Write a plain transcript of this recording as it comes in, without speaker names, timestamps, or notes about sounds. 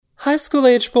High school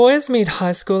age boys meet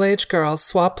high school age girls,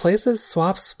 swap places,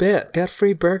 swap spit, get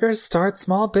free burgers, start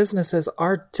small businesses,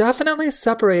 are definitely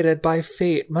separated by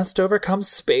fate, must overcome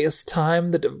space, time,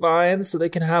 the divine, so they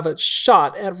can have a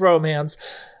shot at romance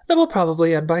that will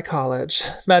probably end by college.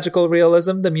 Magical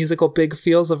realism, the musical big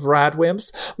feels of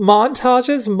Radwimps,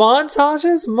 montages,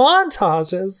 montages,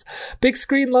 montages. Big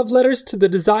screen love letters to the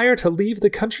desire to leave the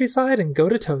countryside and go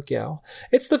to Tokyo.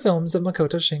 It's the films of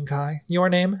Makoto Shinkai, Your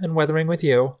Name and Weathering with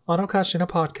You, on Okashina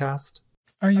Podcast.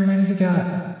 Are you ready to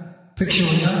get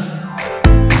peculiar?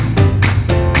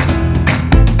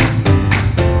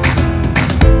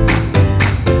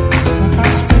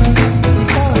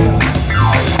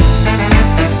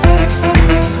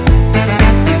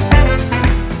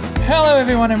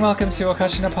 Everyone, and welcome to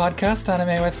Okashina Podcast,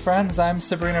 Anime with Friends. I'm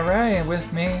Sabrina Ray, and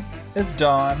with me is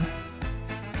Dawn.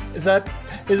 Is that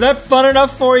fun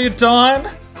enough for you, Dawn?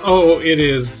 Oh, it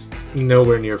is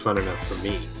nowhere near fun enough for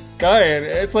me. God,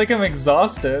 it's like I'm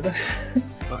exhausted.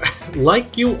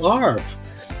 Like you are.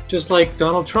 Just like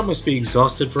Donald Trump must be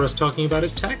exhausted for us talking about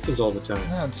his taxes all the time.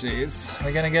 Oh, jeez.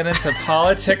 We're gonna get into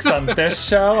politics on this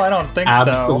show? I don't think so.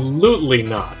 Absolutely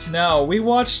not. No, we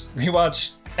watched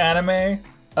anime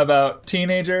about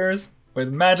teenagers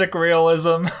with magic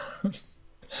realism.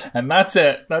 And that's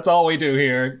it. That's all we do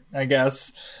here, I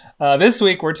guess. This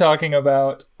week we're talking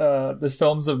about the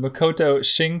films of Makoto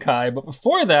Shinkai. But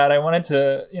before that, I wanted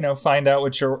to, find out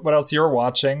what else you're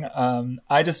watching.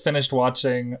 I just finished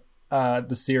watching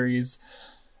the series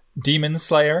Demon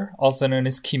Slayer, also known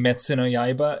as Kimetsu no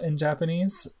Yaiba in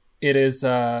Japanese. It is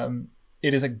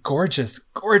a gorgeous,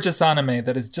 gorgeous anime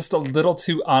that is just a little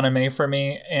too anime for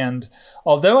me. And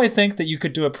although I think that you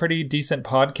could do a pretty decent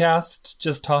podcast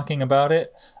just talking about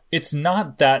it, it's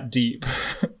not that deep.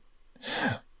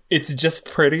 It's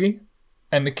just pretty,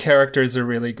 and the characters are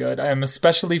really good. I'm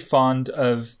especially fond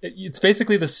of... It's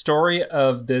basically the story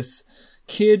of this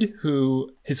kid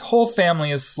who... His whole family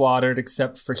is slaughtered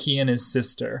except for he and his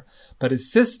sister. But his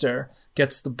sister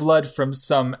gets the blood from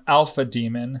some alpha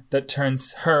demon that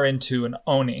turns her into an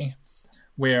oni,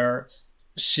 where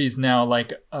she's now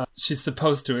like she's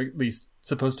supposed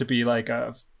to be like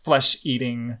a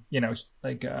flesh-eating,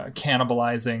 like a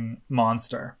cannibalizing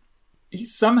monster.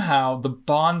 Somehow the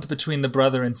bond between the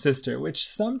brother and sister, which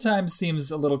sometimes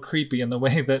seems a little creepy in the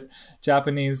way that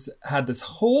Japanese had this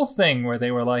whole thing where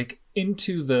they were like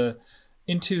into the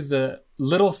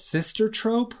little sister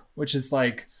trope, which is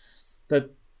like the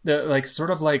like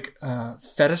sort of like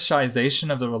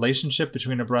fetishization of the relationship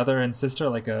between a brother and sister,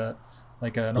 like a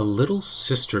little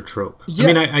sister trope. Yeah.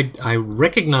 I mean, I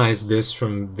recognize this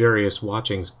from various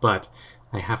watchings, but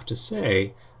I have to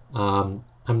say,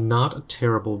 I'm not a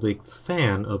terrible big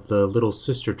fan of the little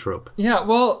sister trope. Yeah,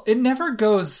 well, it never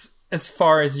goes as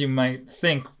far as you might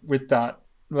think with that,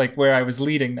 like where I was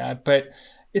leading that, but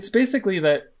it's basically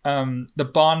that the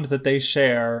bond that they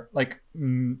share, like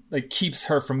keeps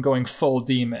her from going full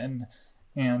demon,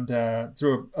 and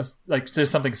there's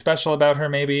something special about her.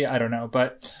 Maybe, I don't know.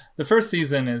 But the first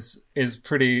season is a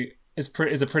pretty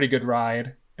good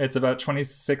ride. It's about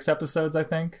 26 episodes, I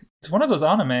think. It's one of those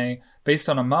anime based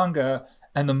on a manga,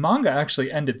 and the manga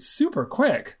actually ended super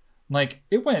quick. Like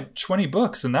it went 20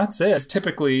 books, and that's it. It's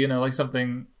typically, like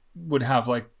something would have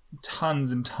like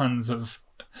tons and tons of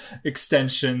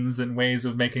extensions and ways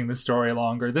of making the story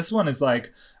longer. This one is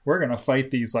like, we're gonna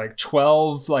fight these like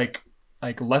 12 like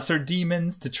lesser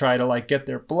demons to try to like get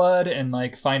their blood and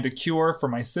like find a cure for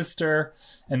my sister,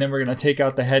 and then we're gonna take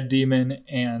out the head demon,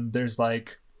 and there's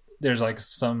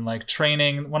some like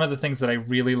training. One of the things that I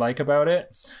really like about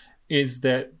it is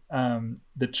that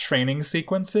the training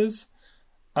sequences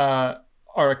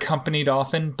are accompanied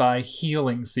often by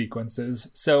healing sequences.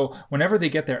 So whenever they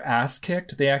get their ass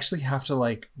kicked, they actually have to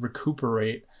like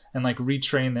recuperate and like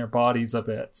retrain their bodies a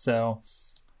bit. So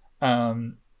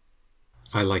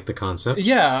I like the concept.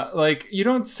 Yeah, like you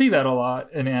don't see that a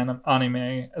lot in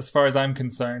anime as far as I'm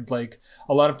concerned. Like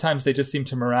a lot of times they just seem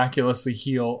to miraculously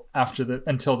heal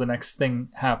until the next thing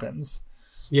happens.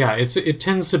 Yeah, it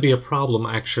tends to be a problem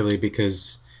actually,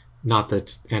 because not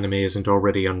that anime isn't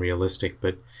already unrealistic,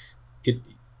 but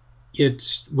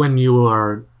it's when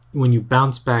you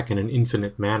bounce back in an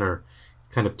infinite manner,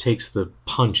 it kind of takes the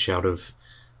punch out of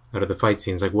the fight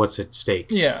scenes. Like, what's at stake?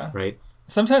 Yeah, right.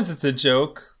 Sometimes it's a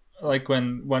joke, like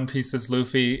when One Piece's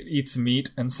Luffy eats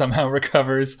meat and somehow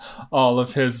recovers all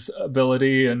of his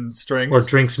ability and strength, or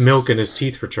drinks milk and his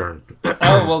teeth return.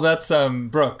 Oh well, that's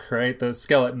Brook, right? The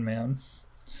skeleton man.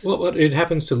 Well, it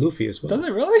happens to Luffy as well. Does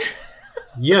it really?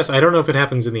 Yes, I don't know if it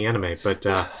happens in the anime, but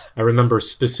I remember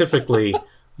specifically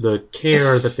the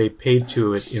care that they paid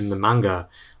to it in the manga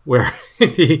where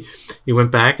he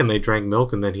went back and they drank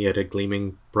milk, and then he had a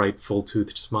gleaming, bright,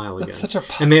 full-toothed smile again. That's such a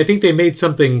and I think they made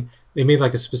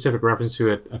like a specific reference to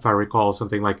it, if I recall,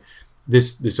 something like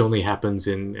this only happens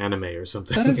in anime or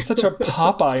something. That is such a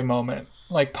Popeye moment.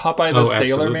 Like Popeye the Sailor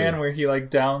absolutely. Man, where he like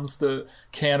downs the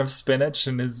can of spinach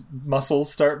and his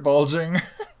muscles start bulging.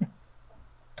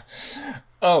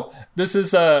 Oh, this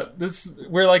is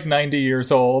we're like 90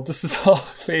 years old. This is all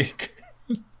fake.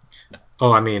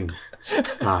 Oh, I mean,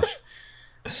 gosh.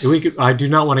 I do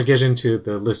not want to get into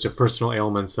the list of personal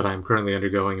ailments that I'm currently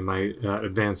undergoing in my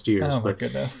advanced years. Oh my but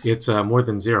goodness. It's more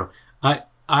than zero.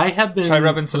 I have been... Try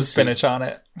rubbing some spinach on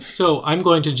it. So I'm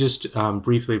going to just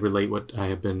briefly relate what I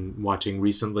have been watching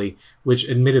recently, which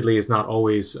admittedly is not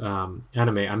always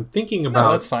anime. I'm thinking about...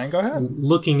 No, that's fine. Go ahead.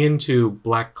 Looking into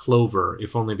Black Clover,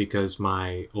 if only because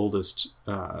my oldest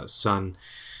son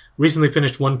recently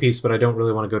finished One Piece, but I don't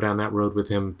really want to go down that road with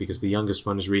him because the youngest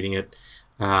one is reading it.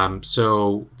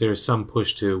 So there's some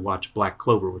push to watch Black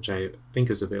Clover, which I think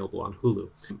is available on Hulu.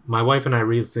 My wife and I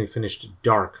recently finished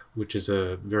Dark, which is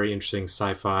a very interesting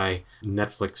sci-fi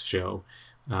Netflix show,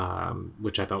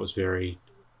 which I thought was very,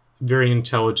 very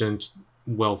intelligent,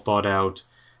 well thought out,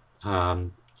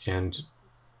 and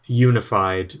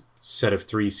unified set of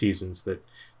 3 seasons that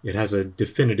it has a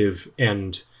definitive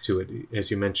end to it.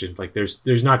 As you mentioned, like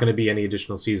there's not going to be any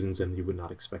additional seasons, and you would not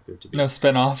expect there to be. No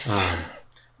spinoffs.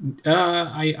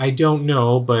 I don't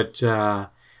know, but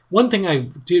one thing I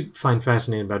did find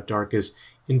fascinating about Dark is,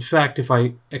 in fact, if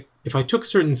I took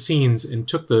certain scenes and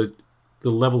took the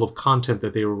level of content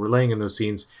that they were relaying in those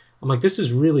scenes, I'm like, this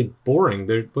is really boring.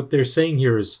 What they're saying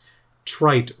here is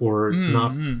trite or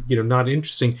not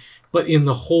interesting. But in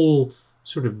the whole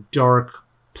sort of dark,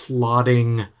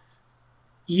 plotting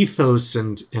ethos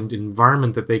and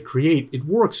environment that they create, it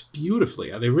works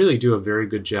beautifully. They really do a very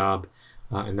good job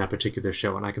in that particular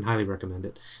show, and I can highly recommend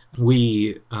it.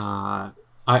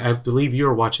 I believe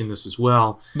you're watching this as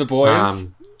well. The Boys?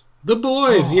 The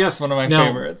Boys, yes. It's one of my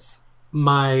favorites.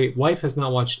 My wife has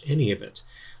not watched any of it.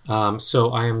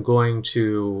 So I am going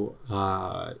to,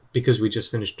 because we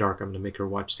just finished Dark, I'm going to make her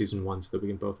watch season 1 so that we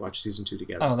can both watch season 2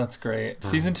 together. Oh, that's great.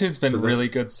 Season 2's been really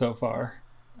good so far.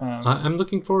 I'm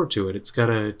looking forward to it. It's got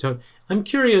I'm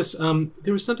curious.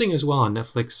 There was something as well on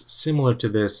Netflix similar to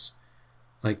this,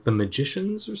 like The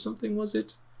Magicians or something, was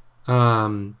it?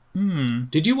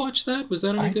 Did you watch that? Was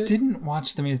that any good? I didn't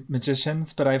watch The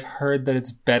Magicians, but I've heard that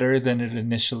it's better than it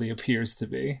initially appears to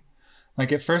be.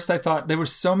 Like, at first I thought there were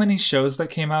so many shows that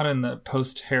came out in the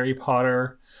post-Harry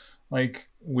Potter, like,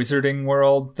 wizarding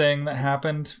world thing that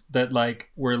happened that, like,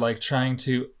 were, like, trying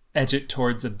to edge it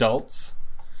towards adults.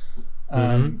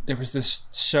 There was this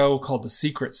show called The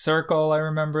Secret Circle, I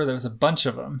remember. There was a bunch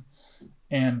of them.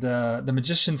 And The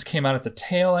Magicians came out at the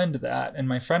tail end of that. And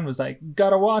my friend was like,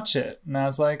 gotta watch it. And I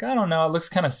was like, I don't know. It looks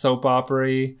kind of soap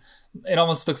opera-y. It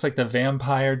almost looks like The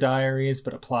Vampire Diaries,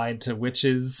 but applied to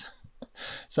witches.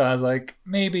 So I was like,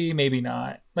 maybe, maybe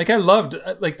not. Like, I loved,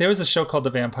 like, there was a show called The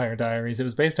Vampire Diaries. It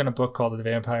was based on a book called The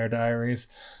Vampire Diaries,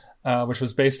 which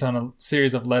was based on a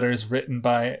series of letters written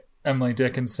by Emily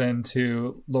Dickinson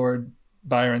to Lord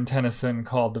Byron Tennyson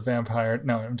called The Vampire.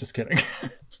 No, I'm just kidding.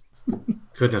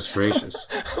 Goodness gracious.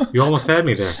 You almost had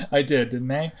me there. I did,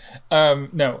 didn't I?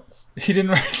 No, he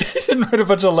didn't write a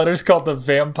bunch of letters called The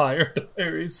Vampire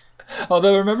Diaries.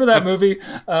 Although, remember that movie,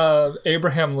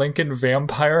 Abraham Lincoln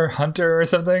Vampire Hunter or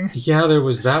something? Yeah, there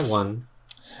was that one.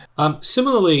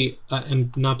 Similarly,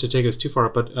 and not to take us too far,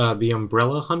 but the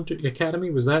Umbrella Hunter Academy,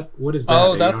 what is that?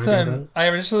 Oh, that's I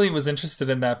originally was interested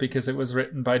in that because it was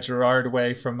written by Gerard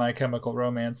Way from My Chemical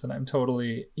Romance, and I'm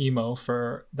totally emo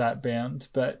for that band,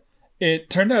 but it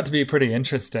turned out to be pretty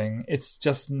interesting. It's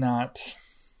just not,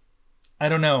 I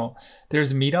don't know.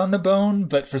 There's meat on the bone,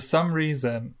 but for some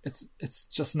reason, it's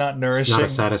just not nourishing.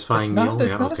 It's not a satisfying meal?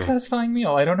 It's not a satisfying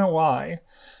meal. I don't know why.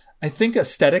 I think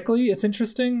aesthetically it's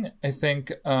interesting. I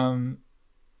think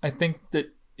that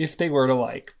if they were to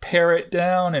like pare it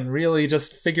down and really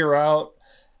just figure out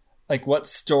like what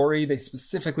story they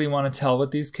specifically want to tell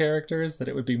with these characters, that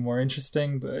it would be more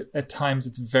interesting. But at times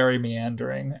it's very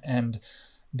meandering, and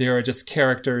there are just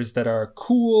characters that are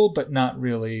cool but not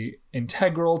really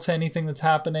integral to anything that's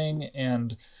happening,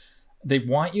 and they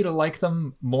want you to like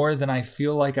them more than I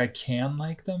feel like I can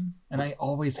like them. And I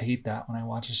always hate that when I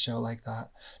watch a show like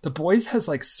that. The Boys has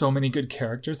like so many good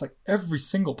characters. Like every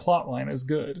single plot line is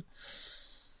good.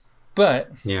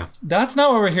 But yeah, that's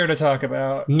not what we're here to talk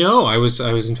about. No, I was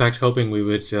in fact hoping we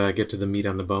would get to the meat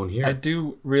on the bone here. I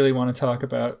do really want to talk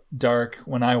about Dark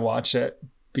when I watch it,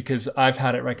 because I've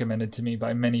had it recommended to me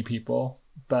by many people,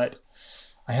 but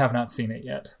I have not seen it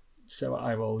yet. So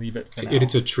I will leave it for now.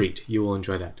 It's a treat. You will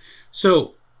enjoy that.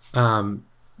 So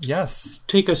Yes.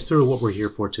 Take us through what we're here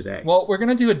for today. Well, we're going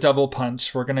to do a double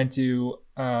punch. We're going to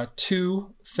do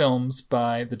 2 films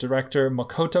by the director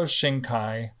Makoto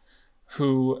Shinkai,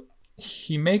 who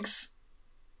he makes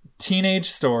teenage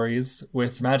stories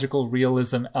with magical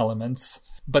realism elements,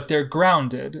 but they're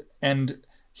grounded, and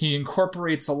he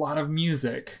incorporates a lot of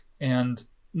music, and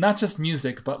not just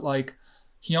music, but like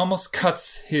he almost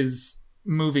cuts his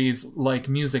movies like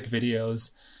music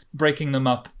videos, breaking them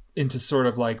up into sort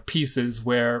of like pieces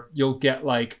where you'll get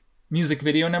like music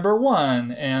video number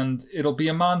 1 and it'll be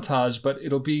a montage, but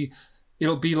it'll be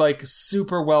like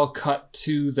super well cut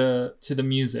to the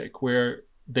music, where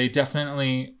they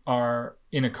definitely are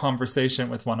in a conversation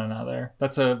with one another.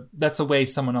 That's a way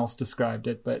someone else described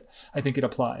it, but I think it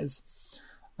applies.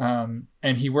 And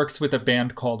he works with a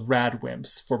band called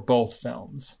Radwimps for both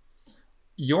films.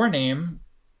 Your Name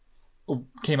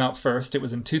came out first. It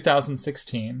was in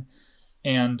 2016.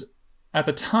 And at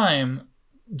the time,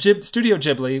 Studio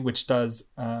Ghibli, which does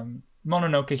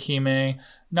Mononoke Hime,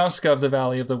 Nausicaa of the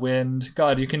Valley of the Wind,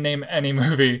 God, you can name any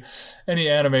movie, any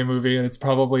anime movie, and it's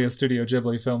probably a Studio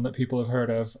Ghibli film that people have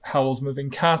heard of. Howl's Moving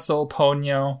Castle,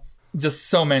 Ponyo, just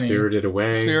so many. Spirited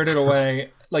Away.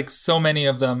 Like, so many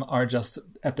of them are just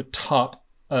at the top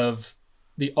of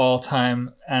the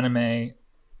all-time anime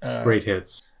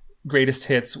greatest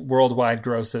hits, worldwide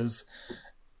grosses.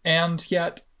 And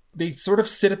yet they sort of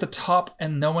sit at the top,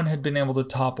 and no one had been able to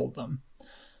topple them.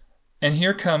 And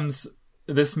here comes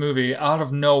this movie out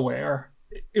of nowhere.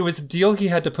 It was a deal. He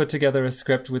had to put together a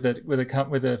script with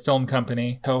a film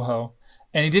company, Toho,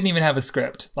 and he didn't even have a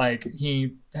script. Like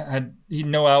he had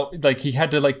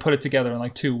to like put it together in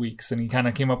like 2 weeks, and he kind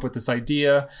of came up with this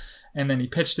idea, and then he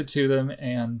pitched it to them,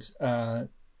 and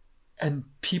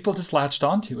people just latched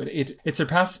onto it. It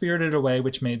surpassed Spirited Away,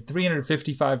 which made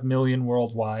 $355 million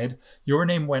worldwide. Your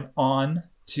Name went on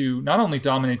to not only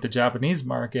dominate the Japanese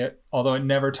market, although it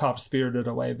never topped Spirited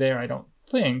Away there, I don't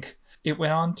think. It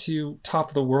went on to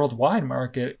top the worldwide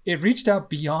market. It reached out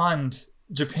beyond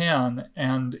Japan,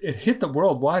 and it hit the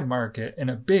worldwide market in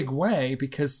a big way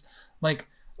because, like,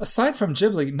 aside from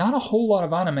Ghibli, not a whole lot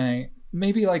of anime.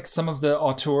 Maybe like some of the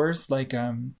auteurs, like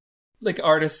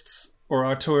artists or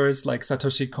auteurs like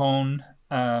Satoshi Kon,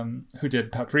 who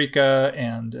did Paprika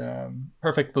and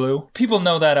Perfect Blue. People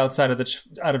know that outside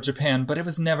of Japan, but it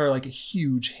was never like a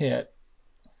huge hit.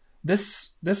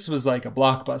 This was like a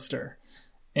blockbuster,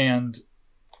 and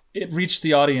it reached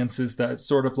the audiences that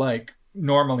sort of like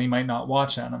normally might not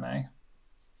watch anime.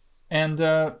 And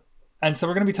so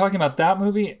we're going to be talking about that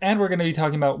movie, and we're going to be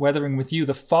talking about Weathering with You,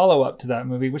 the follow-up to that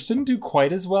movie, which didn't do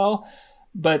quite as well,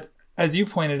 but as you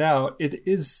pointed out, it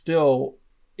is still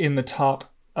in the top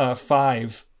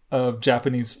 5 of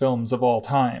Japanese films of all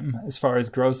time as far as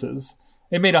grosses.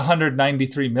 It made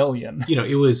 $193 million.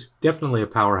 It was definitely a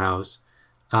powerhouse,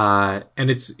 and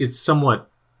it's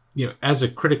somewhat, as a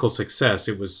critical success,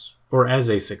 it was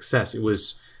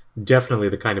definitely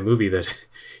the kind of movie that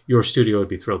your studio would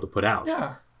be thrilled to put out.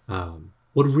 Yeah.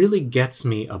 What really gets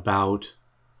me about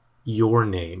Your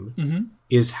Name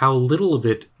is how little of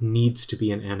it needs to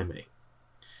be an anime.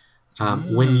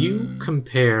 When you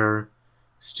compare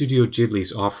Studio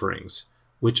Ghibli's offerings,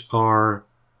 which are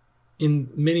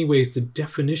in many ways the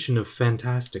definition of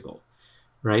fantastical,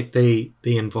 right? They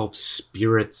involve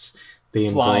spirits. They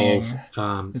Flying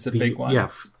involve is a big one. Yeah,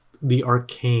 the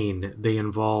arcane. They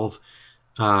involve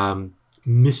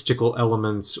mystical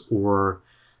elements, or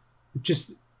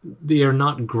just they are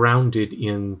not grounded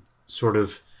in sort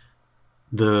of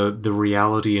the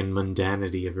reality and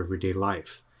mundanity of everyday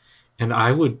life. And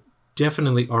I would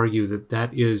definitely argue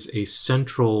that is a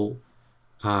central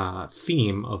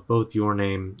theme of both Your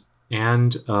Name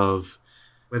and of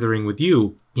Weathering with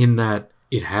You, in that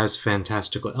it has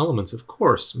fantastical elements. Of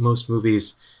course, most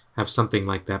movies have something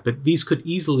like that, but these could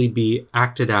easily be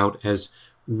acted out as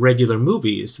regular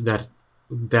movies that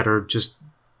are just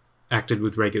acted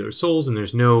with regular souls, and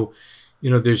there's no,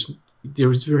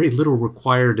 there's very little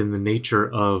required in the nature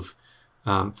of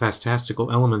fantastical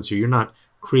elements, or you're not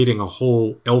creating a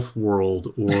whole elf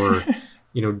world or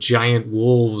giant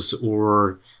wolves,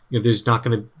 or in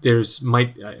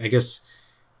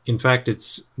fact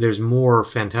there's more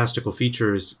fantastical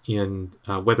features in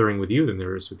Weathering with You than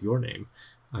there is with Your Name,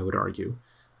 I would argue.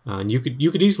 And you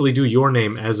could easily do Your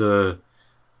Name as a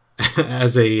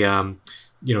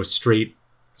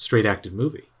straight acted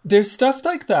movie. There's stuff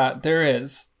like that, there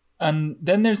is. And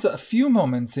then there's a few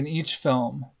moments in each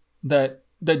film that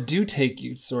do take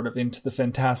you sort of into the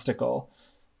fantastical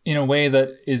in a way that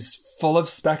is full of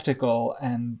spectacle,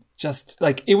 and just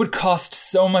like it would cost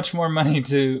so much more money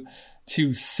to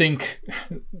sink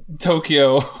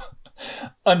Tokyo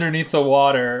underneath the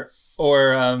water,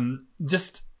 or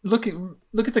just look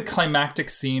at the climactic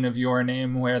scene of Your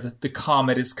Name, where the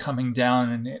comet is coming down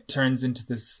and it turns into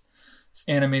this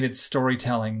animated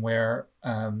storytelling where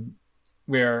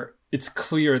it's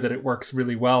clear that it works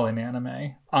really well in anime.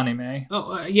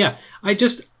 Yeah.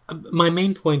 My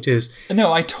main point is...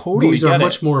 No, I totally these get are it.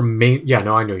 much more main... Yeah,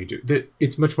 no, I know you do.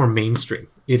 It's much more mainstream.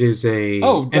 It is a...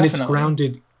 Oh, definitely. And it's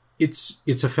grounded...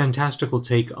 It's a fantastical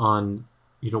take on,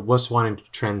 what's wanting to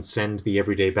transcend the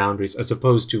everyday boundaries as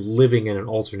opposed to living in an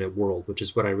alternate world, which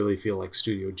is what I really feel like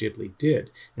Studio Ghibli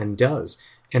did and does.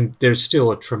 And there's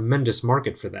still a tremendous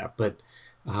market for that. But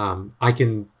I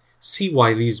can see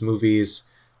why these movies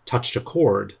touched a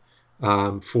chord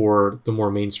for the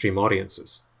more mainstream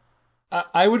audiences.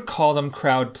 I would call them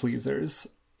crowd pleasers.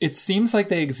 It seems like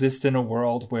they exist in a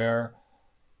world where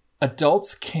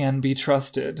adults can be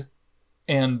trusted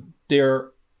and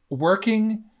they're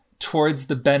working towards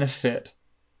the benefit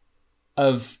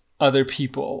of other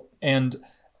people. And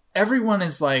everyone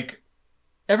is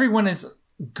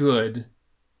good.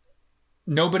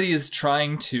 Nobody is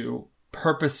trying to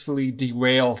purposefully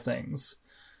derail things.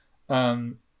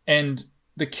 And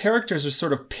the characters are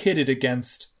sort of pitted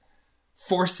against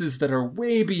forces that are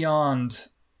way beyond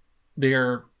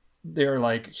their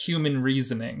like human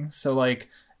reasoning. So like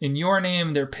in Your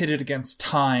Name, they're pitted against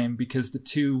time because the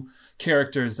two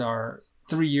characters are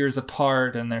 3 years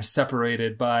apart and they're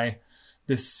separated by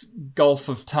this gulf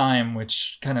of time,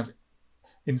 which kind of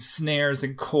ensnares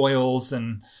and coils,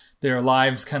 and their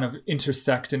lives kind of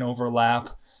intersect and overlap.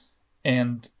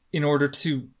 And in order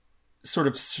to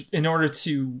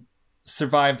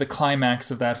survive the climax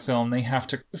of that film, they have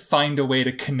to find a way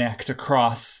to connect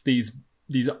across these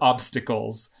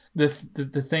obstacles. The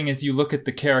thing is, you look at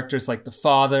the characters like the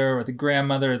father or the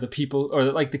grandmother or the people or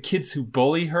like the kids who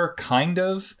bully her, kind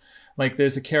of. Like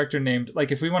there's a character named,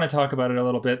 like if we want to talk about it a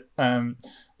little bit,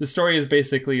 the story is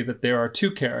basically that there are two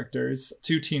characters,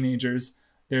 two teenagers.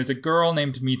 There's a girl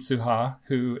named Mitsuha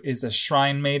who is a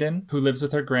shrine maiden who lives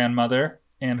with her grandmother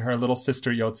and her little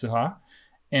sister Yotsuha.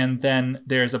 And then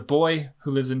there's a boy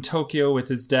who lives in Tokyo with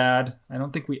his dad. I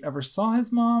don't think we ever saw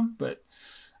his mom, but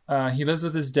he lives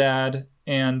with his dad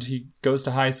and he goes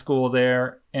to high school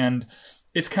there. And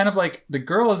it's kind of like the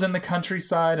girl is in the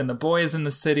countryside and the boy is in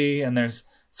the city. And there's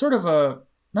sort of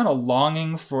not a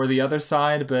longing for the other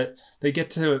side, but they get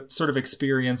to sort of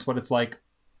experience what it's like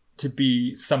to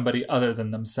be somebody other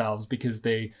than themselves because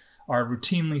they are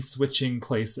routinely switching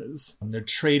places. And they're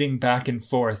trading back and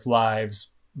forth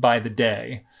lives by the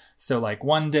day. So like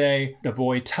one day the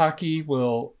boy Taki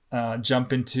will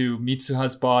jump into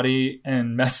Mitsuha's body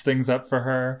and mess things up for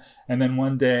her, and then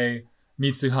one day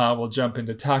Mitsuha will jump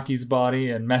into Taki's body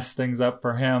and mess things up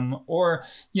for him, or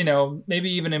maybe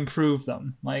even improve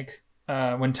them. Like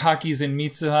when Taki's in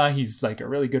Mitsuha, he's like a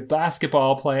really good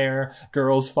basketball player.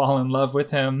 Girls fall in love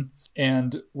with him.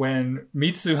 And when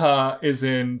Mitsuha is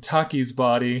in Taki's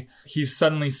body, he's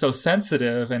suddenly so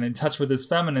sensitive and in touch with his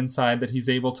feminine side that he's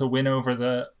able to win over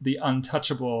the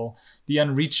untouchable, the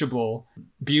unreachable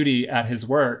beauty at his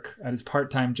work, at his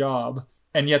part-time job.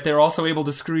 And yet they're also able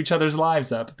to screw each other's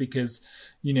lives up because,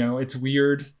 it's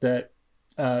weird that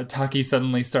Taki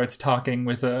suddenly starts talking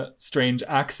with a strange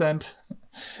accent.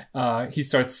 He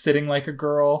starts sitting like a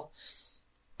girl.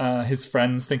 His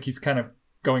friends think he's kind of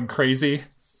going crazy.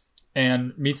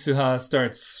 And Mitsuha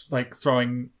starts like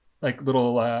throwing like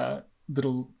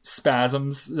little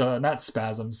spasms, not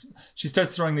spasms. She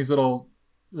starts throwing these little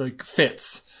like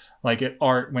fits, like at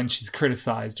art when she's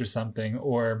criticized or something,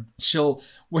 or she'll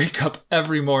wake up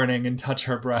every morning and touch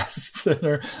her breasts. And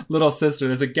her little sister,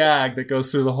 there's a gag that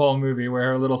goes through the whole movie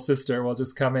where her little sister will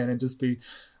just come in and just be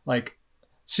like,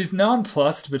 she's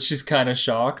nonplussed, but she's kind of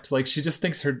shocked. Like she just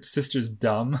thinks her sister's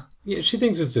dumb. Yeah, she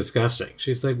thinks it's disgusting.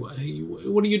 She's like, what are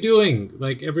you doing?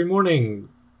 Like every morning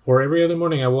or every other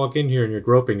morning I walk in here and you're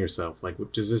groping yourself. Like,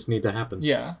 does this need to happen?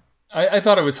 Yeah. I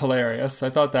thought it was hilarious. I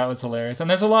thought that was hilarious. And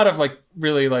there's a lot of like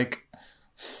really like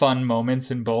fun moments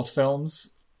in both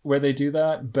films where they do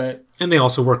that. And they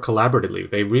also work collaboratively.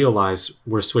 They realize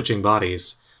we're switching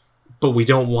bodies, but we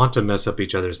don't want to mess up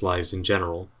each other's lives in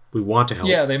general. We want to help.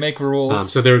 Yeah, they make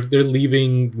rules. So they're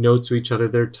leaving notes to each other.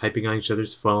 They're typing on each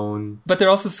other's phone. But they're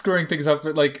also screwing things up.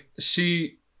 Like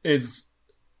she is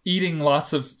eating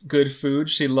lots of good food.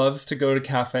 She loves to go to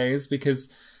cafes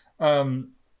because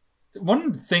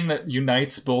one thing that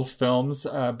unites both films,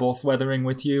 both Weathering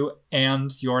with You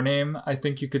and Your Name, I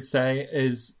think you could say,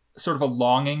 is sort of a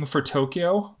longing for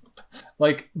Tokyo.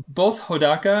 Like both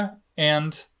Hodaka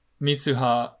and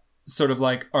Mitsuha sort of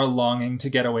like are longing to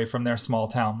get away from their small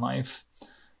town life.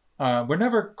 We're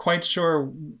never quite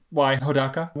sure why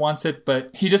Hodaka wants it,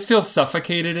 but he just feels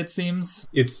suffocated, it seems.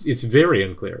 It's very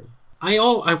unclear.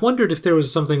 I wondered if there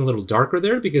was something a little darker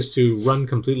there, because to run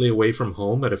completely away from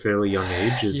home at a fairly young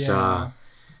age is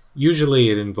usually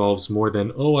it involves more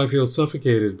than, oh, I feel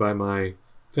suffocated by my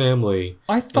family.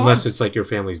 Unless it's like your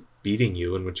family's beating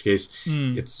you, in which case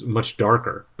it's much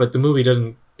darker. But the movie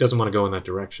doesn't want to go in that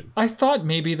direction. I thought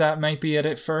maybe that might be it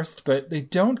at first, but they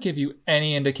don't give you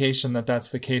any indication that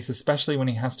that's the case, especially when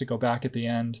he has to go back at the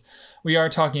end. We are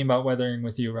talking about Weathering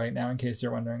with You right now, in case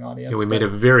you're wondering, audience. Yeah, we made a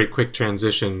very quick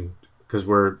transition because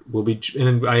we'll be,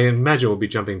 and I imagine we'll be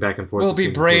jumping back and forth. We'll be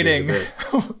braiding.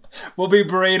 We'll be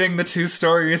braiding the two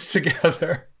stories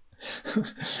together.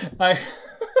 I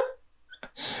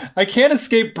can't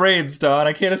escape braids, Don.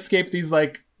 I can't escape these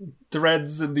like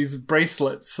threads and these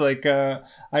bracelets. Like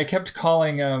I kept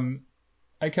calling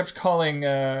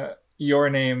your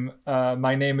name.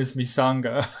 My name is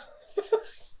Misanga.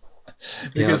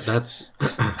 Because that's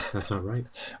not right.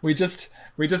 We just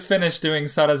finished doing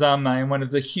Sarazanmai, and one of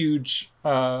the huge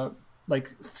like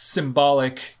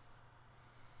symbolic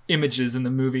images in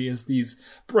the movie is these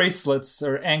bracelets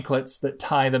or anklets that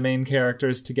tie the main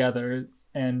characters together.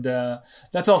 And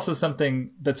that's also something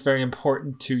that's very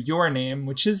important to Your Name,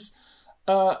 which is,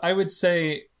 I would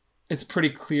say, it's pretty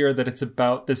clear that it's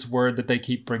about this word that they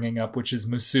keep bringing up, which is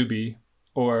musubi,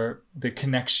 or the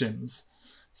connections.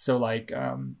 So, like,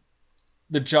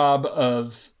 the job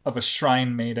of a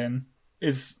shrine maiden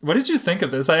is... What did you think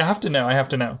of this? I have to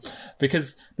know.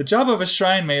 Because the job of a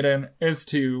shrine maiden is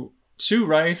to chew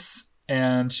rice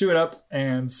and chew it up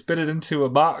and spit it into a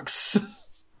box.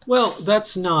 Well,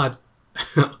 that's not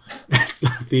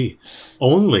the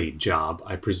only job,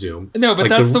 I presume. No, but like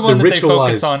that's the one that they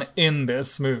focus on in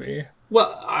this movie.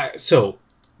 Well,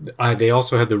 they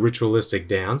also had the ritualistic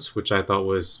dance, which I thought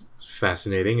was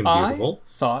fascinating and beautiful.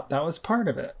 I thought that was part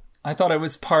of it. I thought it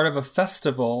was part of a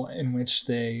festival in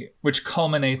which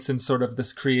culminates in sort of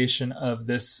this creation of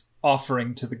this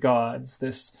offering to the gods.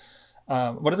 This,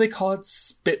 what do they call it?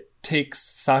 Spit takes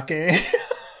sake.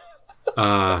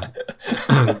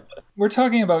 We're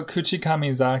talking about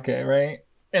Kuchikamizake, right?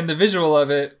 And the visual of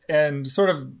it, and sort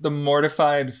of the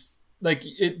mortified, like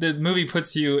the movie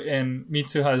puts you in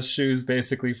Mitsuha's shoes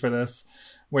basically for this,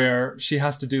 where she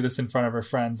has to do this in front of her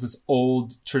friends, this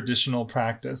old traditional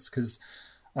practice, because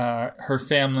her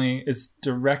family is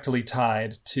directly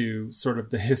tied to sort of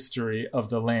the history of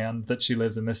the land that she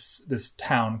lives in, this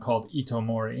town called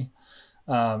Itomori.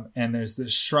 And there's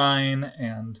this shrine,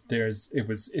 and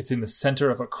it's in the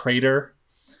center of a crater.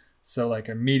 So like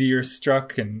a meteor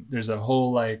struck, and there's a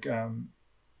whole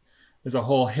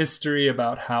history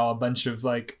about how a bunch of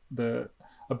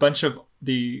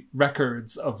the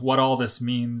records of what all this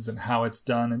means and how it's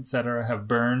done, etc., have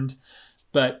burned.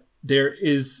 But there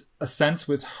is a sense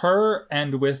with her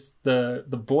and with the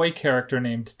boy character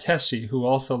named Teshi, who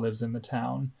also lives in the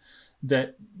town,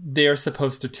 that they're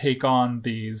supposed to take on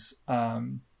these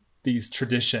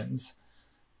traditions,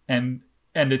 and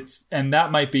that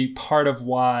might be part of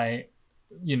why,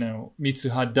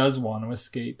 Mitsuha does want to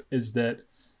escape, is that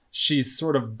she's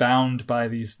sort of bound by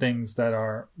these things that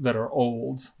are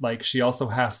old. Like, she also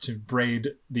has to braid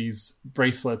these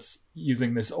bracelets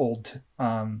using this old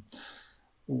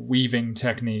weaving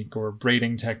technique or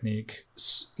braiding technique.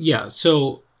 Yeah,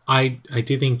 so I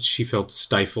do think she felt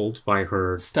stifled by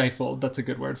her... Stifled, that's a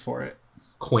good word for it.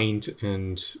 Quaint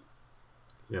and,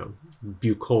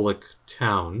 bucolic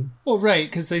town. Well, right,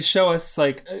 because they show us,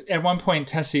 like, at one point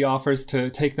Teshi offers to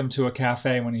take them to a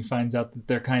cafe when he finds out that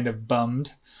they're kind of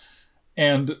bummed.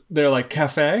 And they're like,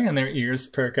 cafe? And their ears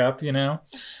perk up,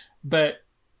 But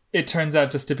it turns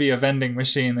out just to be a vending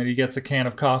machine that he gets a can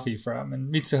of coffee from.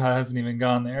 And Mitsuha hasn't even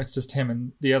gone there. It's just him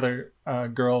and the other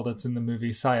girl that's in the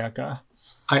movie, Sayaka.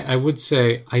 I would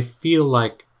say, I feel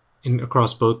like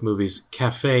across both movies,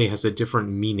 cafe has a different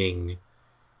meaning.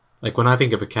 Like, when I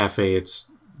think of a cafe, it's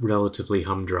relatively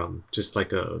humdrum, just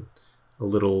like a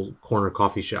little corner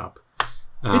coffee shop.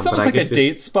 It's almost like a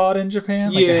date spot in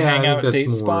Japan, like a hangout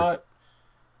date spot.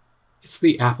 It's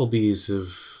the Applebee's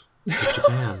of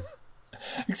Japan.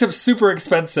 Except super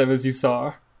expensive, as you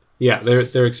saw. Yeah,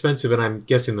 they're expensive, and I'm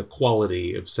guessing the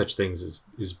quality of such things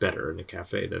is better in a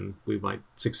cafe than we might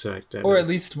expect. Or at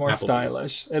least more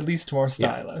stylish. At least more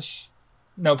stylish.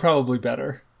 Yeah. No, probably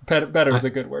better. Better is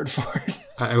a good word for it.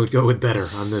 I would go with better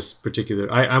on this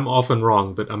particular. I'm often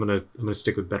wrong, but I'm gonna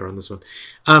stick with better on this one.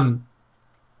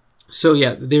 So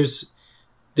yeah, there's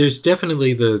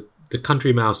definitely the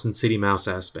country mouse and city mouse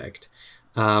aspect,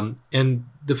 and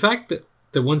the fact that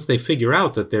once they figure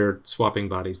out that they're swapping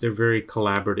bodies, they're very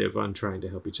collaborative on trying to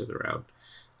help each other out.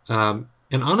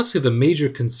 And honestly, the major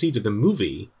conceit of the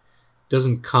movie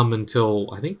doesn't come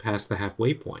until, I think, past the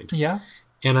halfway point. Yeah.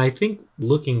 And I think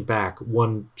looking back,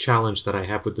 one challenge that I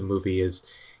have with the movie is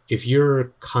if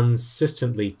you're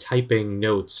consistently typing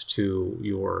notes to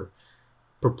your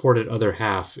purported other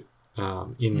half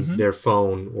in their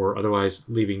phone or otherwise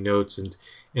leaving notes and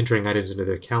entering items into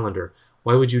their calendar,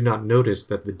 why would you not notice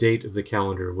that the date of the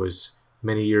calendar was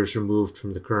many years removed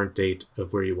from the current date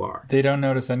of where you are? They don't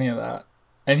notice any of that.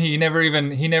 And he never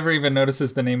even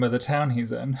notices the name of the town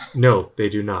he's in. No, they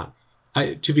do not.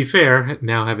 To be fair,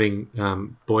 now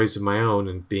having boys of my own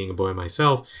and being a boy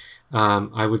myself,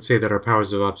 I would say that our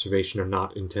powers of observation are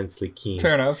not intensely keen.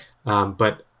 Fair enough.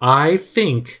 But I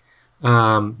think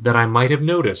that I might have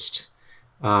noticed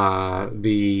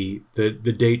the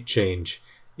date change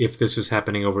if this was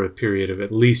happening over a period of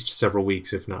at least several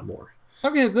weeks, if not more.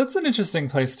 Okay, that's an interesting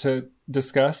place to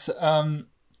discuss.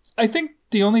 I think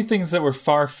the only things that were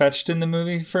far-fetched in the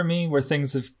movie for me were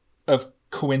things of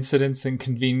coincidence and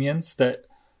convenience that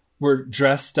were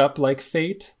dressed up like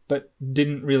fate, but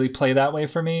didn't really play that way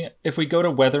for me. If we go to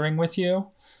Weathering with You,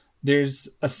 there's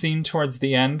a scene towards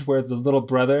the end where the little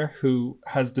brother who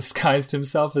has disguised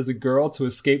himself as a girl to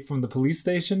escape from the police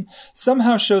station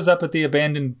somehow shows up at the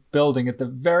abandoned building at the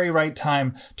very right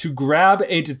time to grab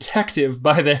a detective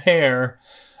by the hair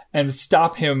and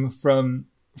stop him from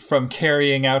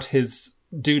carrying out his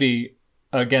duty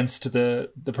against the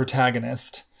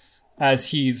protagonist.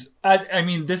 This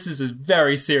is a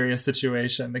very serious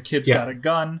situation. The kid's got a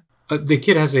gun. The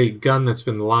kid has a gun that's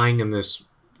been lying in this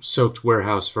soaked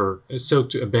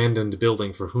abandoned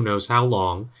building for who knows how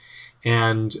long,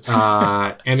 and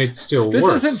it still this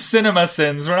works. Isn't Cinema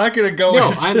Sins. We're not going to go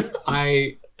into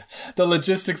the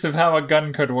logistics of how a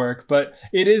gun could work, but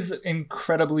it is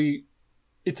incredibly.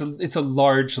 It's a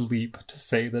large leap to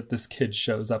say that this kid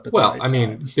shows up at the right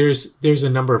time. There's a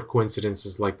number of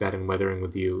coincidences like that in Weathering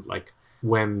with You, like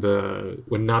when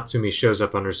Natsumi shows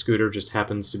up on her scooter, just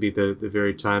happens to be the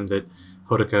very time that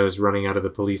Hodoka is running out of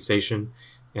the police station,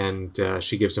 and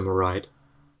she gives him a ride.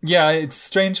 Yeah, it's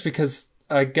strange because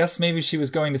I guess maybe she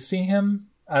was going to see him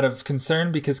out of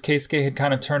concern because Keisuke had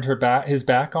kind of turned his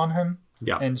back on him.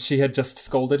 Yeah. And she had just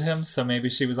scolded him, so maybe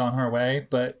she was on her way.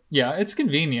 But yeah, it's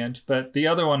convenient. But the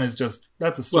other one is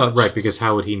that's a stretch. Well, right, because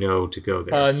how would he know to go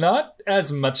there? Not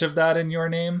as much of that in Your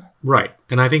Name. Right.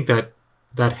 And I think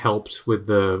that helped with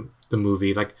the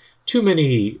movie. Like, too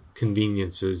many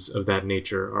conveniences of that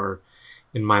nature are,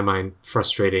 in my mind,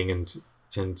 frustrating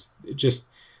and just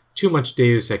too much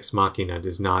Deus Ex Machina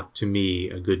does not, to me,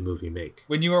 a good movie make.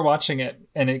 When you were watching it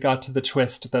and it got to the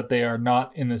twist that they are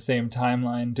not in the same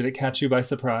timeline, did it catch you by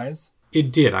surprise?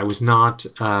 It did. I was not...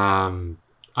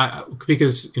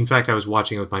 because, in fact, I was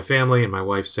watching it with my family and my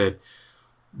wife said,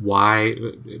 why,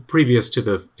 previous to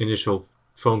the initial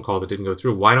phone call that didn't go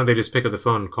through, why don't they just pick up the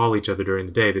phone and call each other during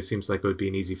the day? This seems like it would be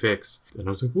an easy fix. And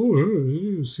I was like,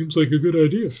 oh, seems like a good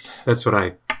idea. That's what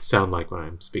I sound like when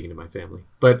I'm speaking to my family.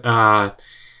 But...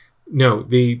 no,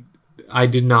 I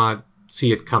did not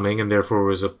see it coming, and therefore it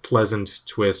was a pleasant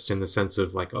twist in the sense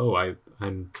of like, oh,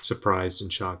 I'm surprised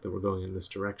and shocked that we're going in this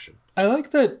direction. I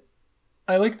like that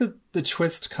the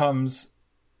twist comes,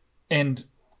 and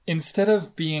instead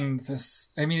of being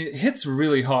this, it hits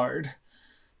really hard.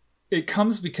 It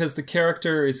comes because the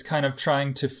character is kind of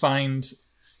trying to find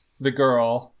the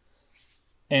girl,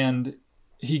 and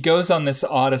he goes on this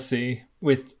odyssey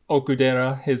with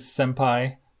Okudera, his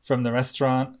senpai from the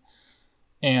restaurant,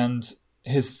 and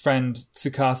his friend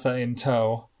Tsukasa in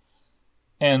tow.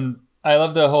 And I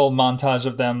love the whole montage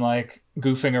of them like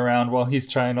goofing around while he's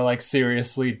trying to like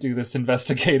seriously do this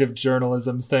investigative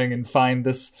journalism thing and find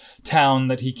this town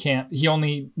that he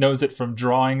only knows it from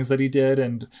drawings that he did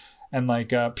and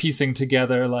like piecing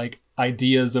together like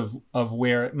ideas of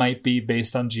where it might be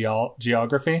based on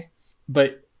geography.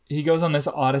 But he goes on this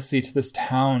odyssey to this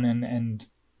town and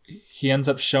he ends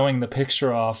up showing the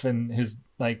picture off, and his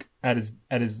like at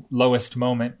his lowest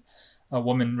moment, a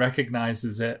woman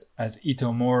recognizes it as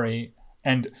Itomori,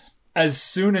 and as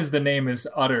soon as the name is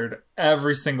uttered,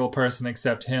 every single person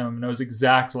except him knows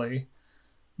exactly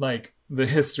like the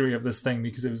history of this thing,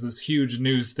 because it was this huge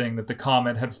news thing that the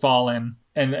comet had fallen,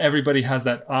 and everybody has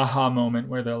that aha moment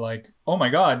where they're like, oh my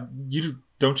god,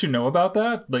 don't you know about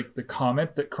that? Like the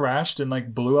comet that crashed and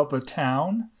like blew up a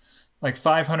town? Like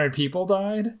 500 people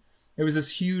died. It was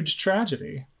this huge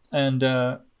tragedy. And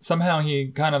somehow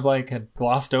he kind of like had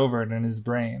glossed over it in his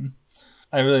brain.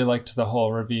 I really liked the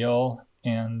whole reveal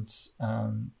and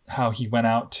how he went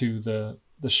out to the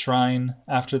shrine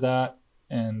after that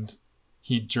and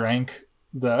he drank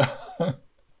the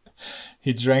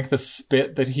He drank the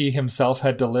spit that he himself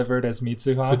had delivered as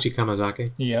Mitsuha. Fuji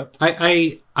Kamazake. Yep.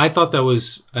 I thought that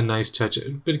was a nice touch,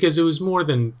 because it was more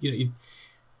than,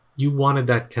 you wanted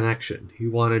that connection.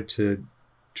 You wanted to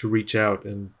reach out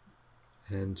and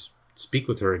speak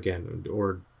with her again,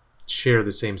 or share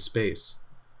the same space.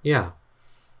 Yeah.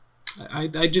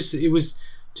 I just, it was,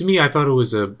 to me, I thought it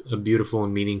was a beautiful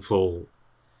and meaningful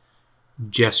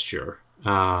gesture,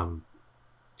 him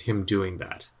doing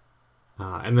that.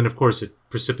 And then, of course, it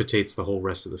precipitates the whole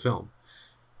rest of the film.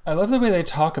 I love the way they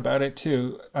talk about it,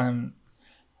 too.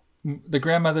 The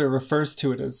grandmother refers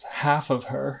to it as half of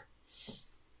her.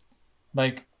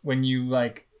 Like, when you,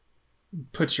 like,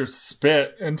 put your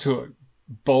spit into a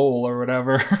bowl or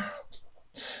whatever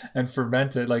and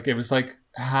ferment it, like, it was like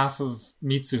half of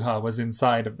Mitsuha was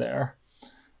inside of there.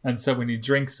 And so when he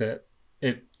drinks it,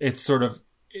 it's sort of...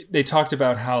 They talked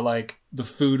about how, like, the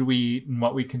food we eat and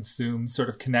what we consume sort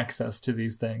of connects us to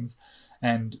these things.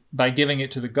 And by giving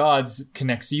it to the gods, it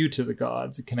connects you to the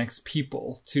gods. It connects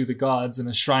people to the gods. And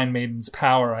a shrine maiden's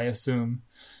power, I assume,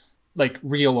 like,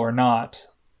 real or not,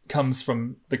 comes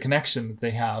from the connection that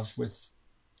they have with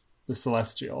the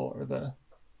celestial or the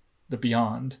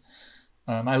beyond.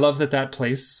 I love that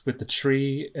place with the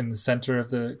tree in the center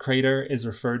of the crater is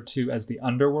referred to as the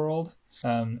underworld.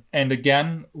 And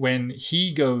again, when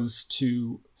he goes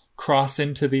to cross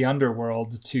into the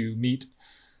underworld to meet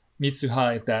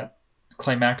Mitsuha at that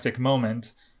climactic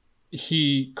moment,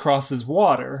 he crosses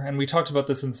water. And we talked about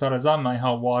this in Sarazanmai,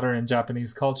 how water in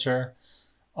Japanese culture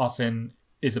often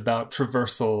is about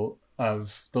traversal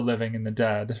of the living and the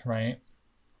dead, right?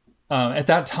 At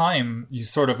that time, you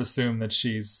sort of assume that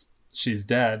she's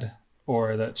dead,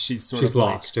 or that she's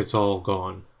lost. It's all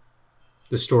gone.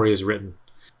 The story is written.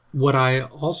 What I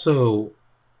also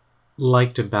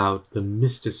liked about the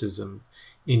mysticism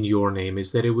in Your Name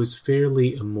is that it was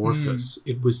fairly amorphous.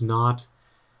 It was not...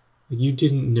 You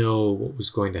didn't know what was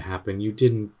going to happen. You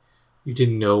didn't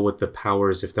know what the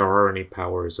powers, if there are any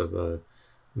powers, of a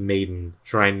maiden,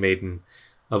 shrine maiden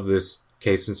of this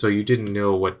case, and so you didn't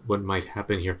know what might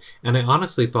happen here. And I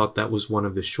honestly thought that was one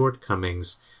of the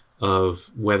shortcomings of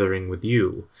Weathering with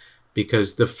You,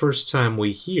 because the first time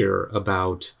we hear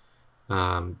about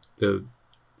I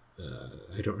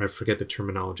forget the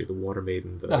terminology, the water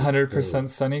maiden, the 100%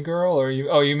 sunny girl, or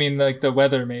you mean like the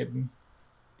weather maiden?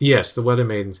 Yes, the weather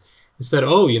maidens. It's that,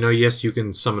 yes, you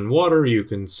can summon water, you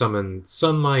can summon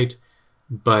sunlight,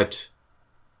 but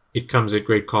it comes at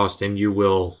great cost, and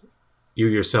you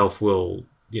yourself will,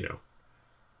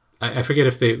 I forget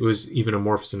if it was even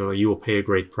amorphous enough, you will pay a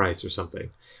great price or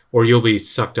something, or you'll be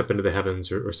sucked up into the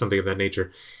heavens or something of that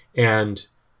nature. And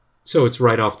so it's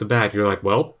right off the bat, you're like,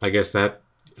 well, I guess that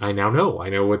I now know. I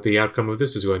know what the outcome of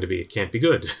this is going to be. It can't be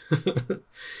good.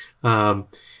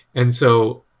 And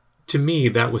so to me,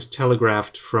 that was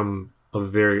telegraphed from a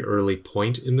very early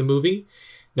point in the movie.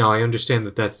 Now, I understand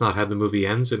that that's not how the movie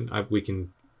ends, and we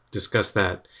can discuss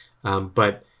that.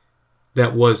 But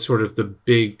that was sort of the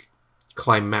big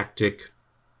climactic,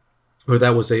 or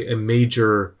that was a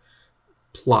major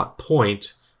plot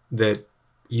point that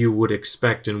you would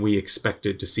expect and we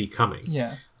expected to see coming.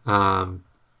 Yeah.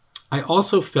 I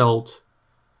also felt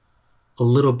a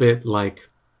little bit like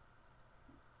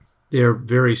they're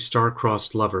very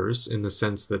star-crossed lovers, in the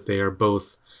sense that they are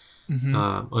both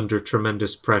under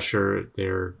tremendous pressure.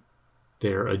 They're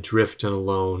adrift and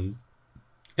alone.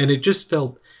 And it just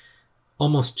felt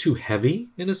almost too heavy,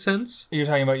 in a sense. You're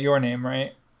talking about Your Name,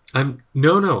 right? No,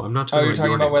 I'm not talking about you're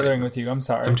talking about Weathering right with You. I'm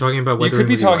sorry. I'm talking about Weathering with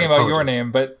You. You could be talking about Your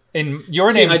Name, but in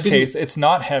Your Name's case, it's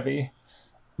not heavy.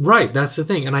 Right, that's the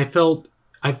thing. And I felt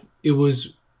it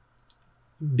was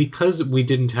because we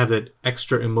didn't have that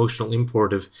extra emotional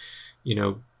import of,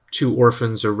 two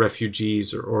orphans or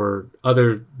refugees or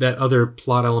that other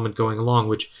plot element going along,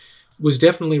 which was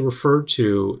definitely referred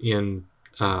to in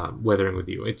Weathering with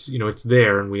You. It's it's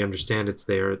there, and we understand it's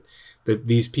there. That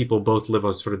these people both live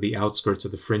on sort of the outskirts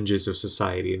of the fringes of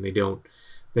society, and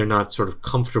they're not sort of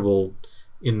comfortable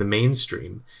in the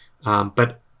mainstream.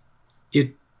 But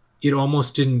it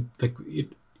almost didn't, like,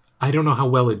 I don't know how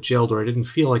well it gelled, or I didn't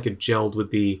feel like it gelled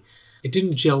it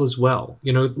didn't gel as well.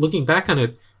 Looking back on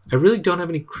it, I really don't have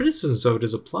any criticisms of it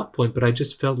as a plot point, but I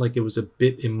just felt like it was a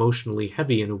bit emotionally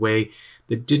heavy in a way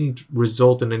that didn't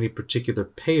result in any particular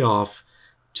payoff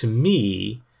to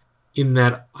me, in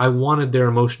that I wanted their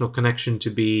emotional connection to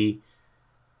be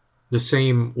the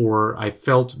same, or I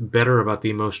felt better about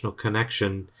the emotional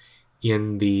connection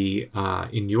in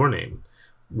in Your Name,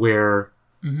 where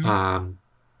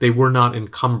they were not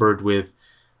encumbered with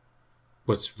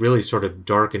what's really sort of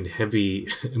dark and heavy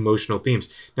emotional themes.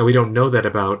 Now, we don't know that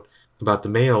about the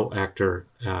male actor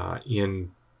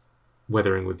in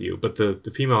Weathering with You, but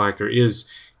the female actor is,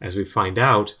 as we find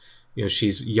out,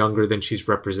 she's younger than she's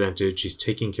represented. She's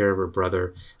taking care of her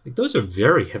brother. Like, those are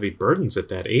very heavy burdens at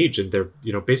that age, and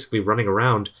they're basically running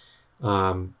around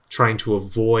trying to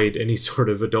avoid any sort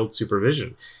of adult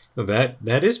supervision.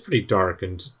 That is pretty dark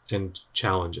and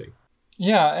challenging.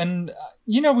 Yeah, and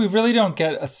we really don't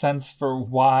get a sense for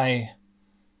why.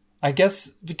 I guess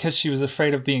because she was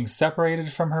afraid of being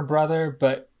separated from her brother,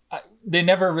 but they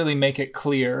never really make it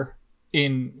clear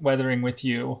in Weathering with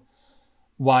You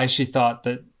why she thought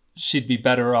that she'd be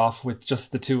better off with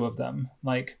just the two of them.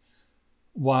 Like,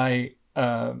 why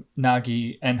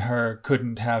Nagi and her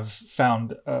couldn't have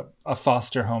found a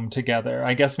foster home together.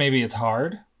 I guess maybe it's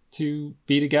hard to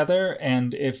be together,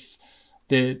 and if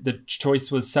the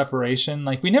choice was separation,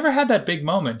 like, we never had that big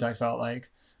moment. I felt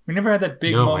like we never had that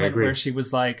big moment where she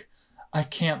was like, I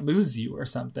can't lose you or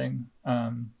something.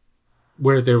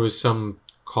 Where there was some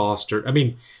cost,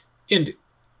 and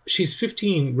she's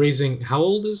 15 raising, how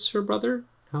old is her brother?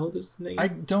 How old is Nate? I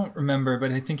don't remember,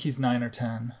 but I think he's 9 or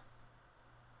 10.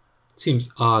 It seems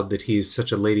odd that he's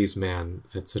such a ladies' man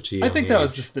at such a young age. I think that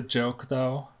was just a joke,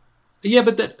 though. Yeah,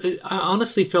 but I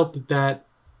honestly felt that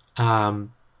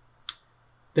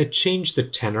changed the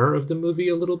tenor of the movie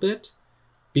a little bit,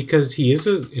 because he is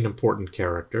an important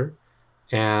character,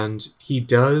 and he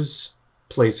does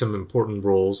play some important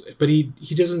roles, but he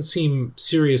doesn't seem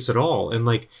serious at all. And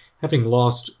like, having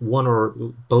lost one or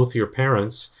both your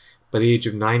parents by the age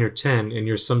of 9 or 10, and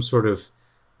you're some sort of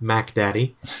Mac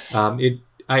Daddy,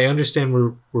 I understand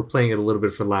we're playing it a little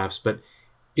bit for laughs, but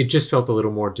it just felt a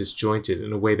little more disjointed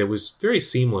in a way that was very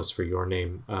seamless for Your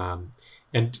Name.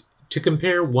 And to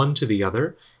compare one to the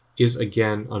other is,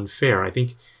 again, unfair. I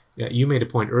think you made a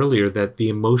point earlier that the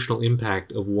emotional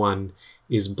impact of one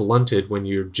is blunted when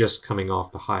you're just coming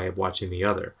off the high of watching the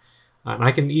other. And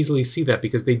I can easily see that,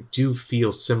 because they do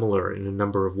feel similar in a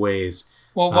number of ways.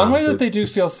 Well, one way that they do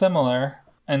feel similar,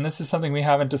 and this is something we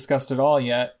haven't discussed at all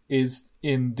yet, is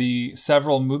in the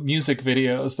several music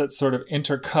videos that sort of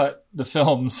intercut the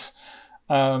films.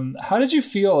 How did you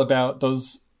feel about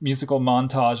those musical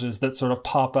montages that sort of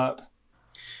pop up?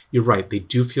 You're right. They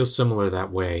do feel similar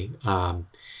that way.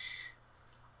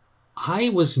 I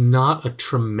was not a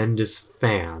tremendous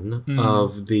fan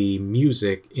of the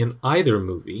music in either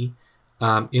movie,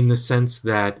 in the sense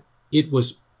that it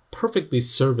was perfectly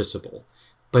serviceable,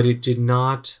 but it did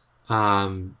not...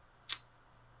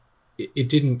 it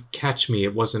didn't catch me.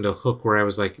 It wasn't a hook where I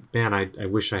was like, man, I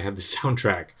wish I had the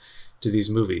soundtrack to these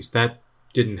movies. That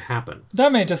didn't happen.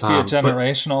 That may just be a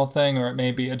generational thing, or it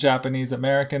may be a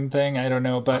Japanese-American thing. I don't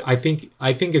know, but... I think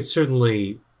it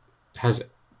certainly has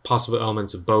possible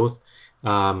elements of both.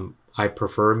 I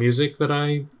prefer music that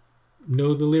I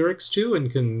know the lyrics to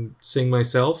and can sing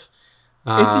myself.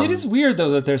 It is weird,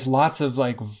 though, that there's lots of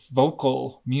like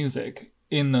vocal music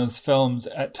in those films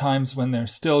at times when they're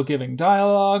still giving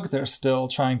dialogue, they're still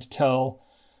trying to tell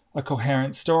a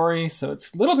coherent story, so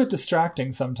it's a little bit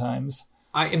distracting sometimes.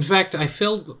 In fact, I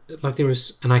felt like there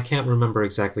was, and I can't remember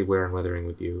exactly where in Weathering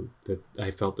with You that I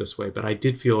felt this way, but I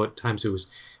did feel at times it was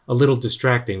a little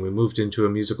distracting. We moved into a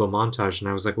musical montage, and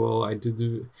I was like, well, I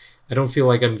don't feel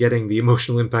like I'm getting the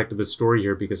emotional impact of the story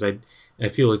here, because I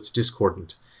feel it's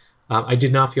discordant. I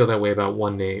did not feel that way about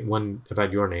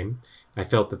about Your Name. I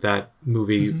felt that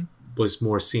movie was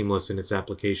more seamless in its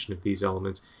application of these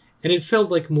elements, and it felt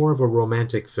like more of a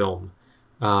romantic film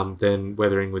than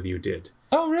Weathering with You did.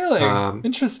 Oh, really?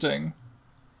 Interesting.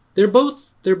 They're both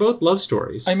love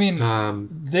stories. I mean,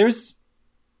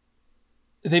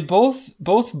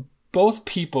 both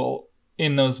people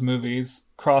in those movies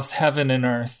cross heaven and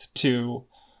earth to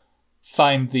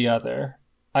find the other.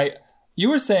 You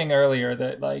were saying earlier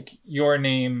that like Your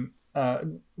Name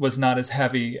was not as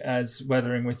heavy as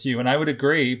Weathering with You, and I would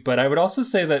agree, but I would also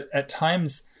say that at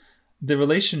times the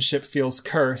relationship feels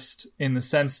cursed in the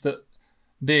sense that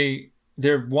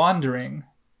they're wandering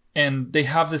and they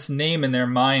have this name in their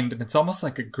mind, and it's almost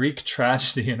like a Greek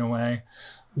tragedy in a way.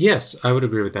 Yes, I would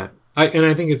agree with that. I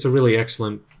think it's a really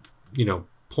excellent,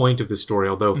 point of the story,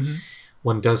 although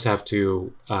one does have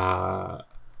to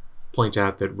point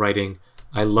out that writing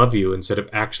I love you instead of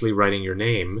actually writing your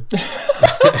name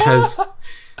as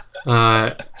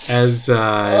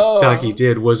Taki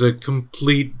did was a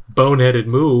complete boneheaded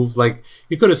move. Like,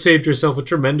 you could have saved yourself a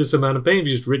tremendous amount of pain if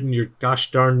you just written your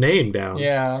gosh darn name down.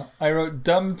 Yeah, I wrote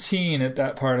dumb teen at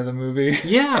that part of the movie.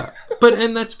 Yeah,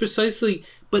 and that's precisely,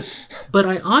 but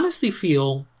I honestly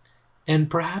feel, and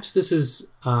perhaps this is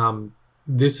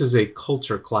a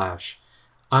culture clash.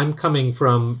 I'm coming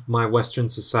from my Western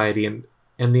society,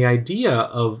 and the idea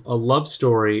of a love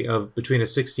story of between a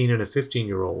 16 and a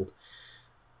 15-year-old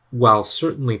while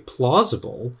certainly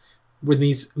plausible,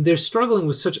 they're struggling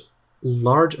with such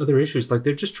large other issues. Like,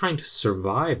 they're just trying to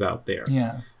survive out there.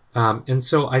 Yeah. And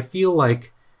so I feel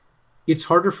like it's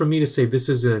harder for me to say this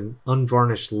is an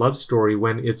unvarnished love story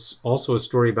when it's also a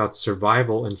story about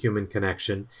survival and human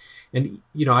connection. And,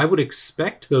 I would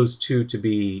expect those two to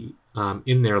be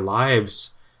in their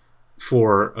lives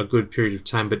for a good period of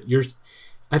time. But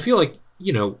I feel like,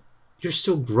 you're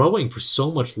still growing for so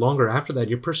much longer after that.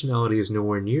 Your personality is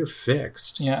nowhere near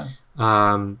fixed. Yeah.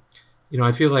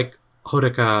 I feel like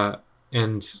Hodoka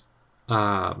and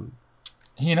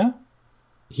Hina,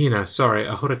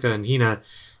 Hodoka and Hina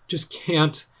just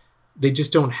can't. They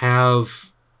just don't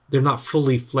have. They're not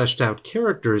fully fleshed out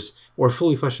characters, or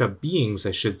fully fleshed out beings,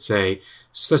 I should say,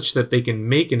 such that they can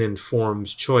make an informed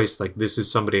choice. Like, this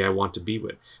is somebody I want to be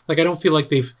with. Like, I don't feel like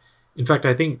they've. In fact,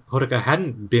 I think Hodoka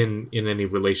hadn't been in any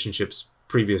relationships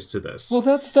previous to this. Well,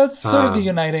 that's sort of the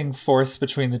uniting force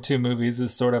between the two movies,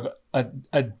 is sort of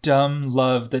a dumb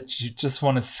love that you just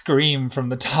want to scream from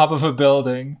the top of a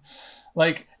building.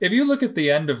 Like, if you look at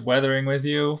the end of Weathering With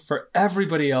You, for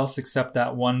everybody else except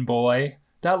that one boy,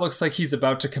 that looks like he's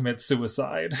about to commit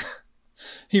suicide.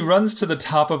 He runs to the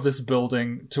top of this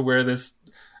building to where this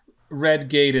red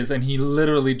gate is, and he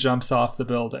literally jumps off the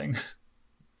building.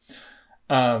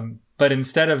 But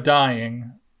instead of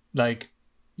dying, like,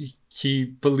 he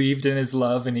believed in his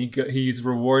love, and he's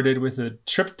rewarded with a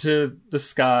trip to the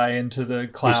sky and to the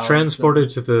clouds. He's transported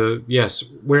to the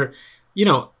where,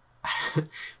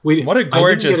 what a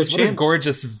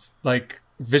gorgeous like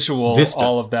visual Vista.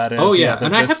 All of that is. Oh yeah,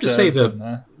 and I have to say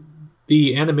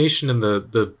the animation and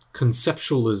the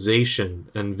conceptualization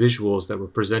and visuals that were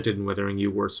presented in Weathering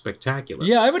You were spectacular.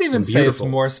 Yeah, I would even say it's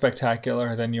more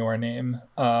spectacular than Your Name.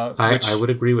 I would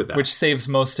agree with that. Which saves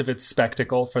most of its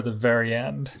spectacle for the very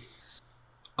end.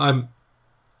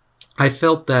 I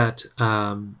felt that,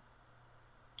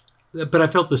 but I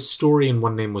felt the story in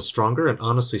One Name was stronger, and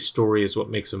honestly, story is what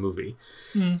makes a movie.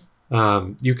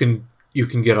 You can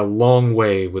get a long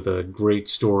way with a great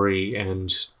story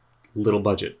and little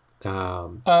budget.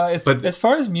 But as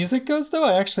far as music goes, though,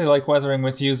 I actually like Weathering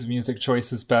With You's music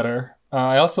choices better.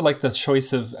 I also like the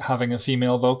choice of having a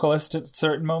female vocalist at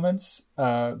certain moments.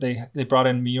 They brought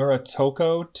in Miura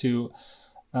Toko to.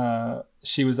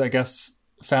 She was, I guess,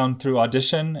 found through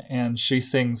audition, and she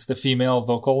sings the female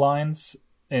vocal lines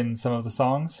in some of the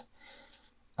songs.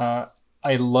 I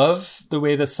love the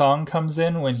way the song comes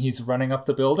in when he's running up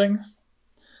the building.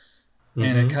 Mm-hmm.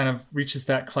 And it kind of reaches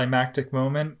that climactic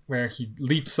moment where he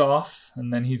leaps off,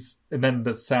 and then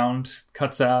the sound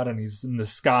cuts out, and he's in the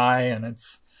sky, and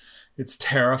it's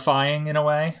terrifying in a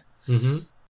way. Mm-hmm.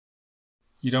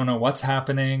 You don't know what's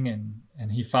happening,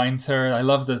 and he finds her. I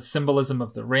love the symbolism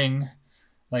of the ring.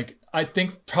 Like, I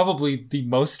think probably the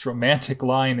most romantic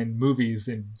line in movies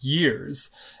in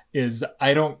years is,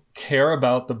 "I don't care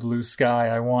about the blue sky,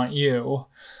 I want you."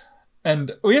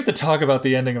 And we have to talk about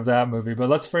the ending of that movie, but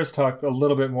let's first talk a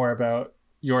little bit more about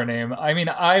Your Name. I mean,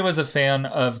 I was a fan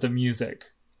of the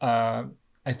music. I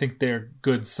think they're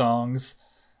good songs.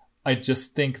 I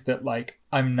just think that, like,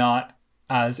 I'm not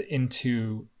as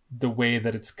into the way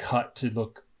that it's cut to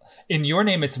look. In Your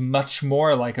Name, it's much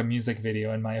more like a music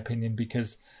video, in my opinion,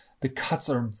 because the cuts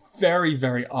are very,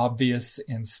 very obvious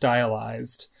and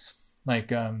stylized.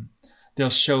 Like, they'll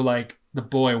show, like, the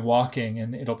boy walking,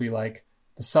 and it'll be like,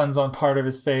 the sun's on part of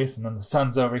his face, and then the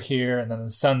sun's over here, and then the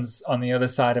sun's on the other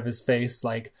side of his face.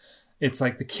 Like, it's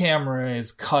like the camera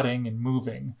is cutting and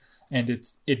moving, and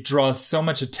it draws so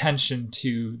much attention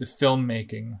to the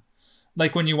filmmaking,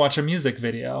 like when you watch a music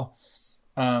video.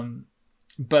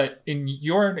 But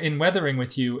in Weathering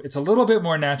With You, it's a little bit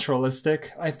more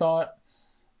naturalistic, I thought,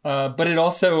 but it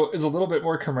also is a little bit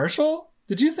more commercial.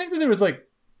 Did you think that there was like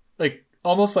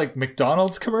almost like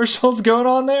McDonald's commercials going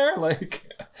on there? Like,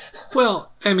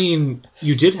 well, I mean,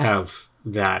 you did have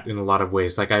that in a lot of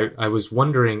ways. Like, I was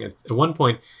wondering at one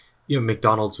point,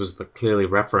 McDonald's was clearly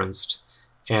referenced,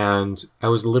 and I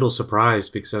was a little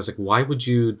surprised because I was like, why would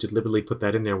you deliberately put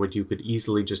that in there when you could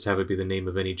easily just have it be the name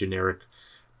of any generic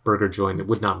burger joint? It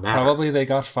would not matter. Probably they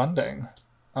got funding.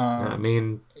 I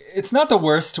mean, it's not the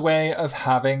worst way of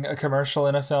having a commercial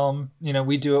in a film.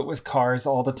 We do it with cars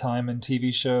all the time in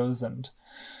TV shows and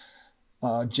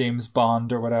James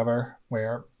Bond or whatever,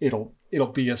 where it'll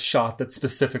be a shot that's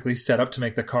specifically set up to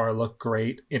make the car look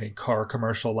great in a car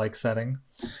commercial like setting.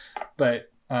 But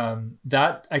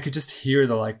that I could just hear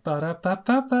the like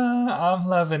ba-da-ba-ba-ba, I'm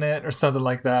loving it, or something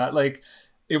like that. Like,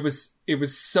 it was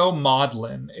so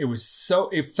maudlin.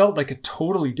 It felt like a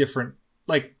totally different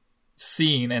like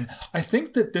scene. And I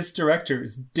think that this director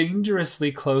is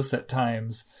dangerously close at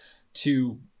times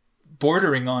to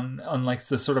bordering on like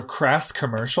the sort of crass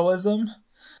commercialism.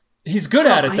 He's good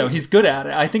at it, though. He's good at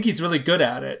it. I think he's really good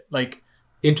at it. Like,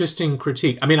 interesting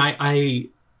critique. I mean,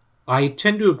 I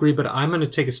tend to agree, but I'm going to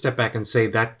take a step back and say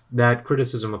that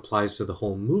criticism applies to the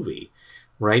whole movie,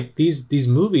 right? These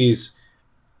movies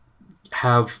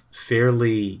have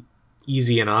fairly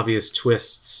easy and obvious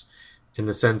twists in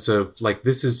the sense of like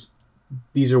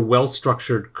these are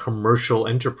well-structured commercial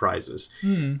enterprises.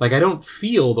 Like, I don't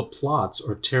feel the plots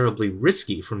are terribly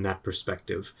risky from that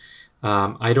perspective.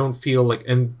 I don't feel like,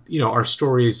 and our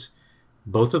stories,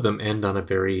 both of them end on a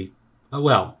very,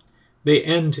 they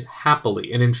end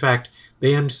happily. And in fact,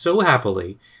 they end so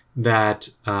happily that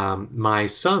my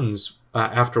sons,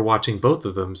 after watching both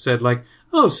of them, said like,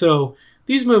 oh, so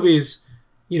these movies,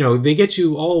 they get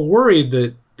you all worried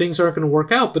that things aren't going to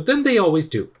work out, but then they always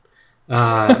do.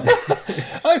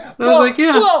 I was like,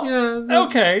 yeah.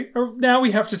 Okay, now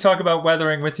we have to talk about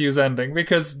Weathering with You's ending,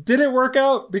 because did it work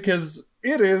out? Because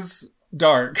it is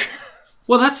dark.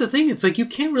 Well, that's the thing. It's like you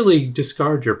can't really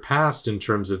discard your past in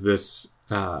terms of this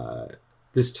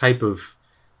this type of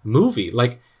movie.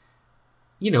 Like,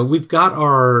 we've got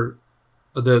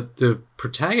the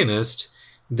protagonist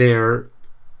there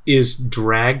is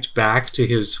dragged back to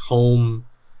his home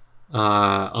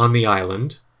on the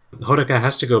island. Hodaka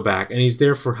has to go back, and he's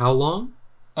there for how long?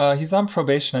 He's on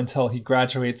probation until he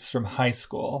graduates from high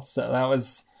school. So that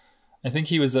was, I think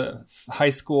he was a high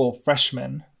school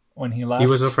freshman when he left. He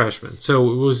was a freshman. So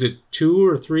was it 2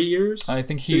 or 3 years? I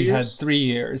think he had 3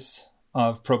 years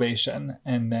of probation,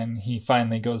 and then he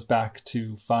finally goes back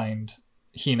to find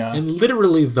Hina. And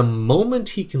literally the moment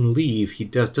he can leave, he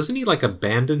does. Doesn't he like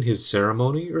abandon his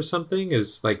ceremony or something,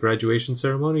 his like graduation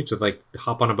ceremony, to like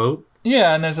hop on a boat?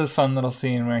 Yeah, and there's a fun little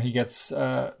scene where he gets,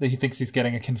 he thinks he's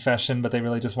getting a confession, but they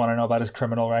really just want to know about his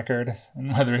criminal record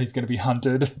and whether he's going to be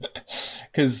hunted.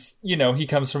 Because, he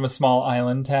comes from a small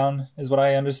island town, is what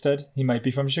I understood. He might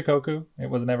be from Shikoku. It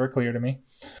was never clear to me.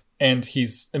 And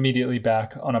he's immediately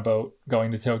back on a boat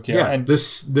going to Tokyo. Yeah, and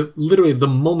literally the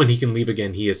moment he can leave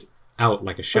again, he is out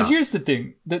like a shot. But here's the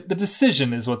thing. The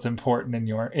decision is what's important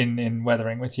in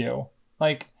Weathering with You.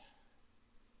 Like,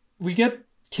 we get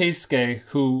Keisuke,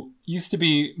 who used to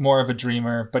be more of a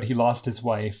dreamer, but he lost his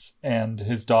wife, and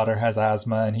his daughter has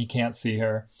asthma, and he can't see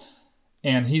her.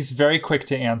 And he's very quick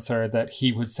to answer that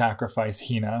he would sacrifice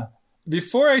Hina.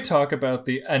 Before I talk about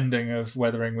the ending of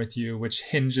Weathering with You, which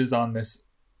hinges on this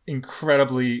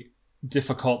incredibly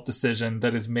difficult decision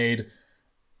that is made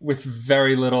with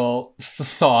very little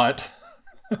thought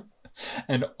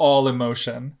and all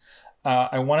emotion,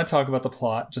 I want to talk about the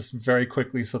plot just very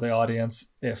quickly so the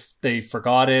audience, if they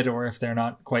forgot it or if they're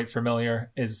not quite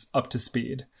familiar, is up to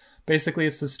speed. Basically,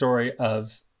 it's the story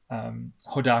of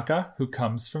Hodaka, who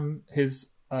comes from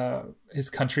his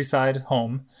countryside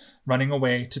home, running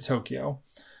away to Tokyo.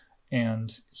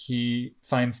 And he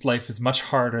finds life is much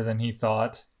harder than he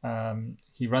thought.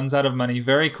 He runs out of money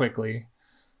very quickly,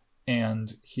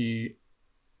 and he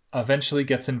eventually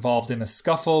gets involved in a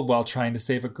scuffle while trying to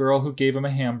save a girl who gave him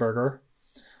a hamburger,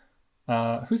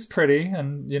 who's pretty,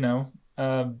 and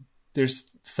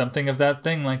there's something of that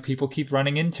thing, like people keep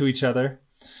running into each other.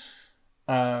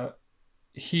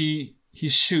 He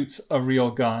shoots a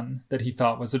real gun that he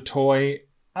thought was a toy.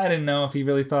 I didn't know if he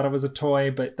really thought it was a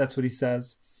toy, but that's what he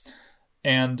says.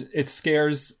 And it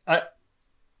scares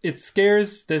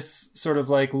this sort of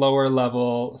like lower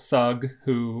level thug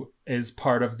who is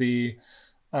part of the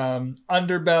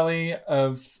underbelly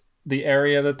of the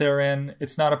area that they're in.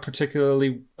 It's not a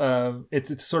particularly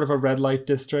it's sort of a red light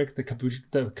district. The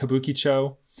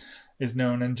Kabukicho is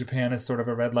known in Japan as sort of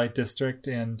a red light district,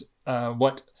 and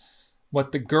what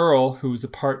the girl, who's a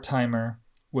part-timer,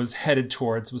 was headed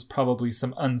towards was probably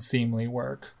some unseemly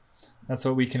work. That's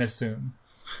what we can assume.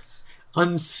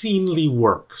 Unseemly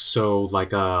work, so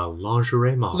like a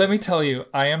lingerie model. Let me tell you,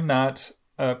 I am not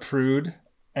a prude,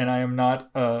 and I am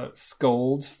not a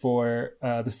scold for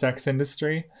the sex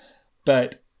industry,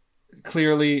 but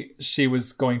clearly she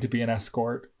was going to be an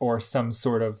escort or some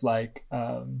sort of like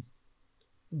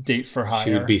date for hire.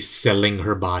 She would be selling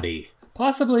her body.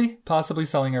 Possibly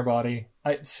selling her body.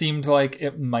 It seemed like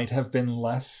it might have been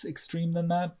less extreme than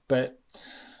that, but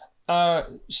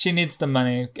she needs the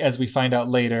money. As we find out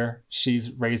later,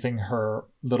 she's raising her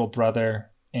little brother,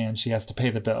 and she has to pay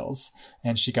the bills.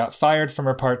 And she got fired from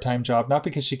her part-time job, not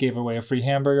because she gave away a free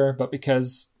hamburger, but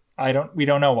because we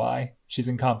don't know why. She's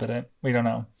incompetent. We don't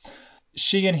know.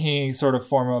 She and he sort of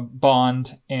form a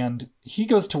bond, and he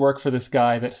goes to work for this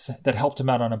guy that helped him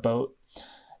out on a boat.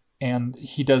 And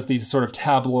he does these sort of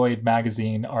tabloid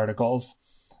magazine articles.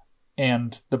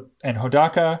 And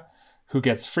Hodaka, who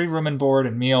gets free room and board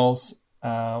and meals,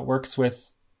 works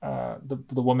with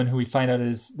the woman who we find out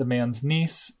is the man's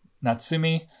niece,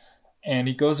 Natsumi, and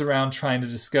he goes around trying to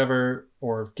discover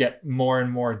or get more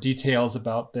and more details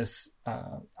about this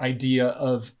idea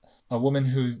of a woman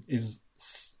who is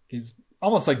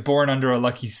almost like born under a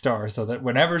lucky star, so that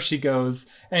whenever she goes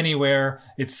anywhere,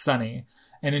 it's sunny.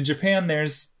 And in Japan,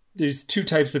 there's two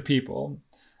types of people.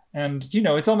 And,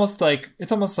 it's almost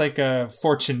like a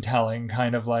fortune telling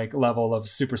kind of like level of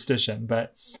superstition.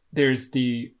 But there's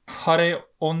the hare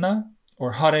onna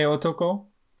or hare otoko,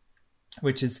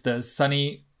 which is the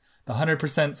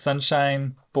 100%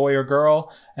 sunshine boy or girl.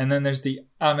 And then there's the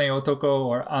ame otoko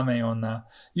or ame onna.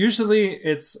 Usually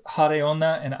it's hare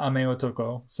onna and ame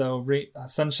otoko. So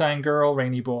sunshine girl,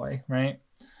 rainy boy, right?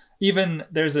 Even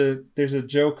there's a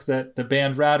joke that the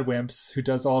band Radwimps, who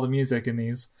does all the music in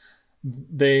these,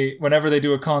 whenever they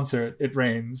do a concert, it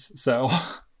rains, so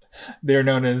they're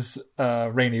known as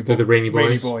rainy boys. The rainy boys.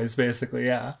 Rainy boys, basically,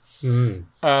 yeah.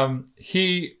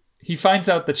 He finds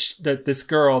out that this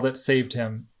girl that saved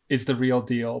him is the real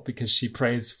deal because she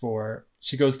goes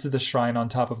to the shrine on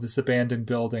top of this abandoned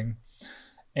building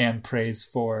and prays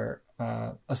for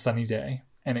a sunny day,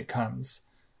 and it comes.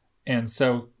 And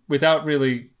so, without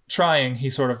really trying, he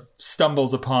sort of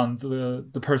stumbles upon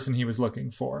the person he was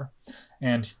looking for.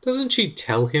 And doesn't she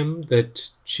tell him that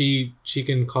she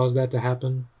can cause that to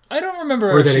happen? I don't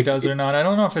remember if she does or not. I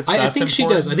don't know if it's I think important, she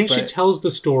does. I think she tells the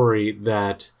story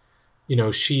that,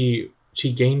 she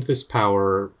gained this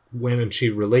power and she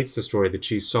relates the story that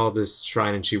she saw this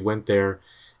shrine and she went there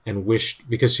and wished,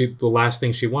 because the last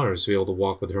thing she wanted was to be able to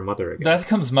walk with her mother again. That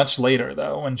comes much later,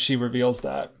 though, when she reveals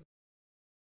that.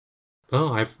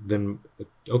 Oh,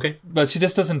 okay. But she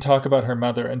just doesn't talk about her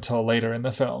mother until later in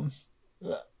the film.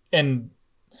 And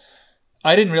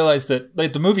I didn't realize that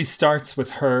the movie starts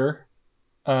with her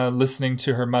listening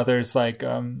to her mother's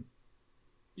EKG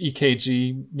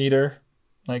meter.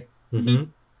 It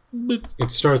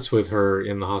starts with her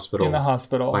in the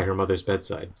hospital by her mother's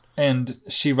bedside. And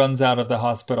she runs out of the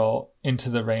hospital into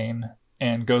the rain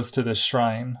and goes to the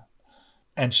shrine.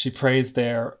 And she prays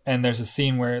there. And there's a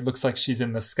scene where it looks like she's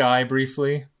in the sky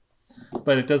briefly.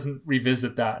 But it doesn't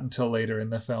revisit that until later in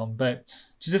the film. But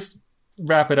to just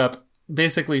wrap it up,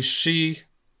 basically she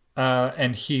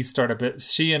and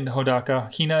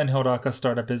Hodaka, Hina and Hodaka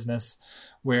start a business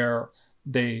where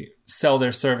they sell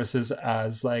their services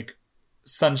as like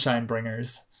sunshine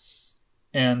bringers.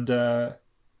 And then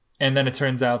it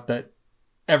turns out that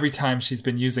every time she's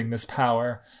been using this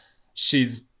power,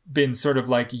 she's been sort of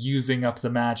like using up the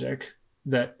magic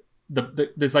that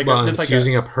there's like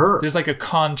using up her. There's like a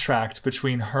contract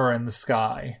between her and the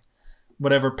sky,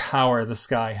 whatever power the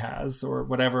sky has, or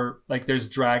whatever. Like there's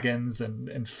dragons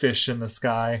and fish in the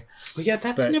sky. Well, yeah,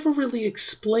 that's never really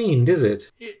explained, is it?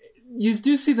 You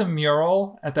do see the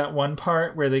mural at that one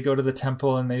part where they go to the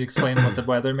temple and they explain what the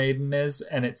Weather Maiden is,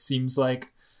 and it seems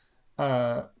like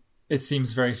it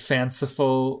seems very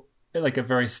fanciful, like a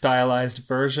very stylized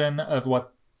version of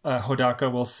what Hodaka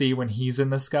will see when he's in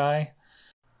the sky.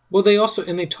 Well, they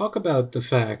talk about the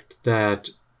fact that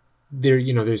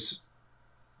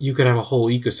you could have a whole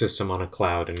ecosystem on a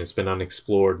cloud and it's been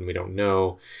unexplored and we don't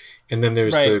know. And then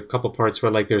there's the couple parts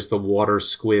where like there's the water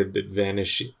squid that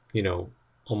vanish,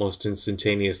 almost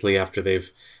instantaneously after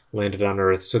they've landed on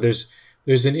Earth. So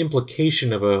there's an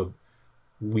implication of a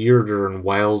weirder and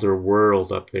wilder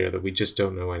world up there that we just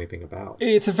don't know anything about.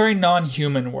 It's a very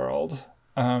non-human world.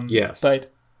 Yes.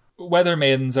 But weather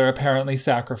maidens are apparently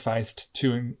sacrificed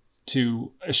to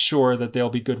assure that there'll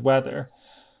be good weather.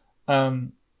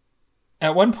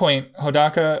 At one point,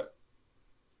 Hodaka,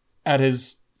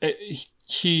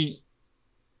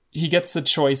 he gets the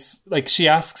choice, like she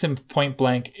asks him point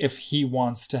blank if he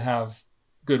wants to have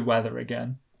good weather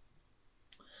again.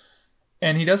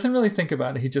 And he doesn't really think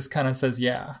about it. He just kind of says,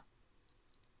 yeah.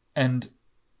 And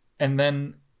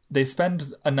then they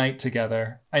spend a night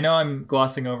together. I know I'm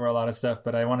glossing over a lot of stuff,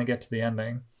 but I want to get to the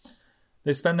ending.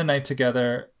 They spend the night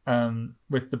together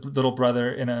with the little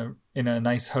brother in a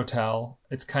nice hotel.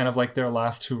 It's kind of like their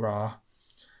last hurrah.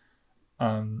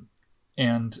 And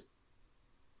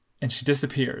she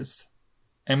disappears.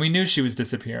 And we knew she was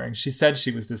disappearing. She said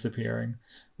she was disappearing.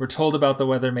 We're told about the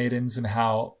Weather Maidens and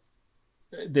how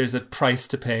there's a price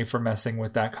to pay for messing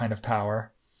with that kind of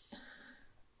power.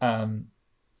 And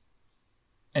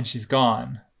she's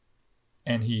gone.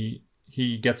 And he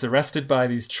gets arrested by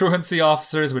these truancy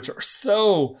officers, which are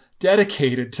so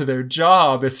dedicated to their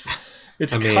job. It's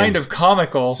kind of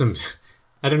comical.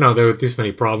 I don't know. There were this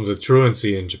many problems with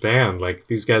truancy in Japan. Like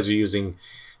these guys are using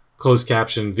closed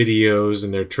caption videos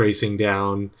and they're tracing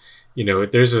down.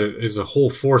 There's a whole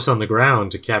force on the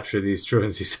ground to capture these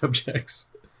truancy subjects.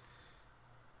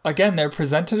 again, they're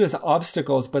presented as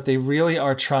obstacles, but they really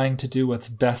are trying to do what's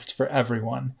best for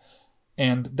everyone.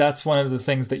 And that's one of the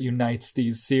things that unites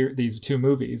these two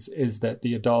movies, is that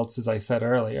the adults, as I said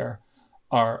earlier,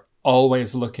 are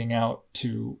always looking out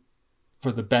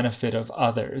for the benefit of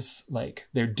others. Like,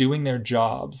 they're doing their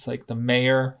jobs. Like, the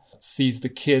mayor sees the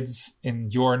kids in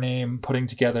Your Name putting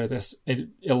together this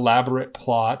elaborate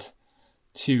plot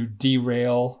to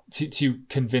derail, to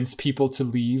convince people to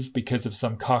leave because of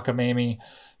some cockamamie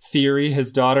theory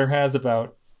his daughter has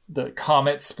about the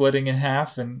comet splitting in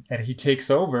half, and he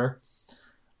takes over,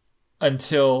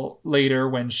 until later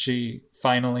when she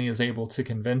finally is able to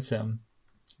convince him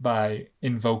by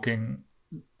invoking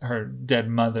her dead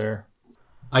mother.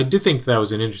 I did think that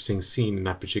was an interesting scene in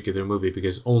that particular movie,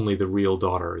 because only the real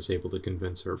daughter is able to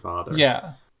convince her father.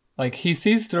 Yeah. Like, he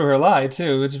sees through her lie,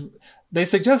 too. Which they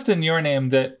suggest in Your Name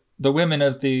that the women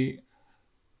of the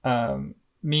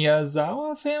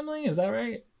Miyazawa family, is that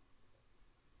right?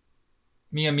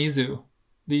 Miyamizu.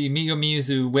 The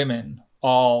Miyamizu women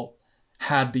all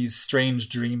had these strange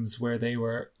dreams where they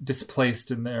were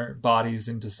displaced in their bodies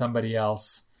into somebody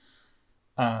else.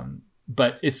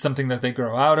 But it's something that they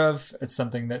grow out of. It's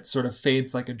something that sort of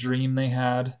fades like a dream they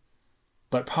had.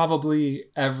 But probably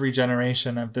every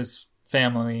generation of this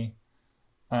family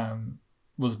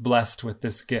was blessed with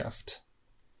this gift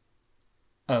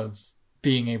of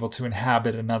being able to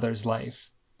inhabit another's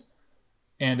life.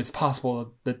 And it's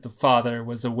possible that the father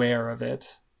was aware of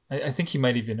it. I think he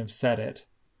might even have said it.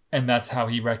 And that's how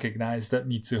he recognized that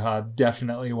Mitsuha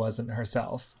definitely wasn't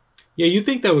herself. Yeah, you'd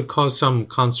think that would cause some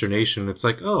consternation. It's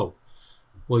like, oh,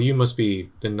 well, you must be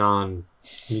the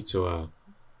non-Mitsuha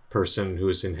person who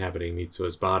is inhabiting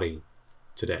Mitsuha's body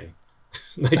today.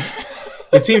 Like,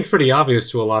 it seemed pretty obvious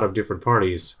to a lot of different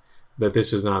parties that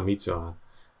this was not Mitsuha.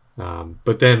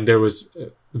 But then there was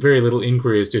very little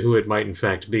inquiry as to who it might in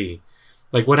fact be.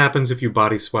 Like, what happens if you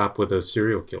body swap with a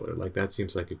serial killer? Like, that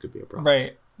seems like it could be a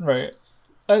problem. Right.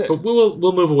 But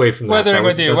we'll move away from that. Weathering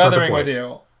with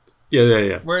you.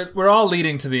 Yeah. We're all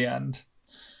leading to the end.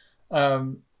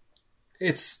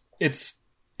 It's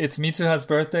Mitsuha's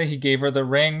birthday. He gave her the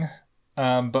ring,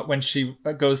 but when she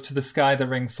goes to the sky, the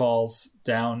ring falls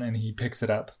down, and he picks it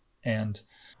up. And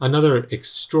another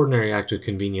extraordinary act of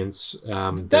convenience.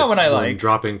 That one I like.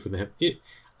 Dropping from the hip.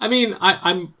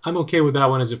 I'm okay with that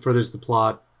one as it furthers the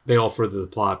plot. They all further the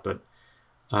plot, but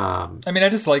I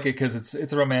just like it because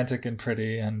it's romantic and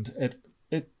pretty, and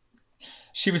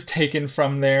she was taken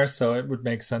from there, so it would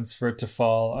make sense for it to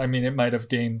fall. I mean, it might have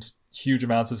gained huge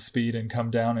amounts of speed and come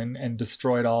down and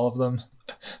destroyed all of them.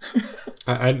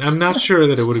 I'm not sure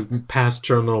that it would have passed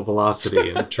terminal velocity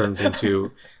and turned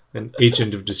into an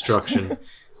agent of destruction.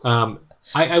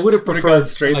 I would have preferred gone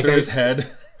straight through his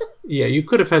head. Yeah, you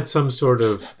could have had some sort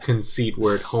of conceit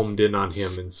where it homed in on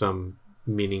him in some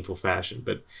meaningful fashion,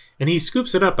 and he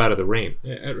scoops it up out of the rain.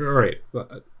 All right,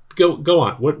 go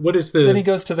on. What is the? Then he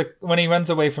goes to when he runs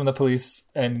away from the police,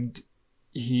 and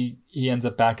he ends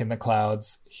up back in the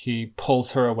clouds. He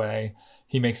pulls her away.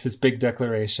 He makes this big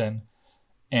declaration,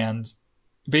 and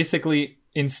basically,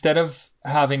 instead of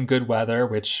having good weather,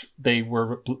 which they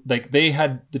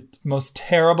had the most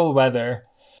terrible weather.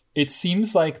 It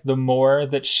seems like the more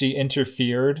that she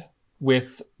interfered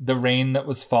with the rain that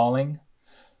was falling,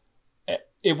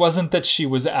 it wasn't that she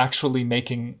was actually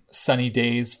making sunny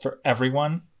days for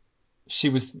everyone. She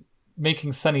was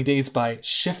making sunny days by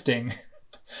shifting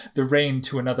the rain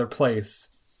to another place.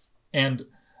 And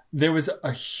there was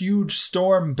a huge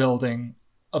storm building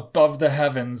above the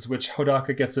heavens, which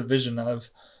Hodaka gets a vision of,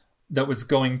 that was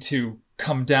going to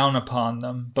come down upon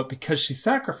them. But because she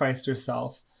sacrificed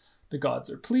herself, the gods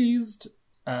are pleased,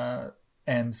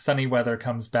 and sunny weather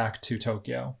comes back to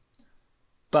Tokyo.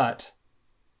 But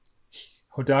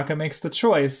Hodaka makes the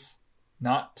choice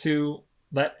not to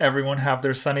let everyone have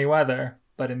their sunny weather,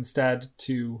 but instead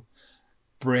to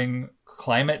bring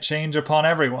climate change upon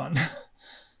everyone.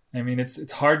 I mean,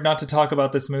 it's hard not to talk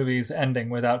about this movie's ending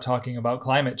without talking about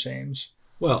climate change.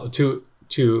 Well,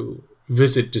 to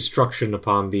visit destruction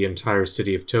upon the entire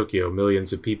city of Tokyo,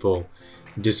 millions of people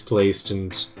displaced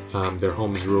and their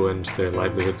homes ruined, their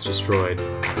livelihoods destroyed.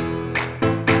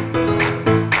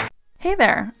 Hey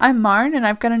there, I'm Marn, and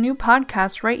I've got a new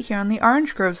podcast right here on the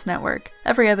Orange Groves Network.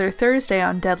 Every other Thursday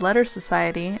on Dead Letter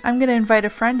Society, I'm going to invite a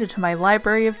friend into my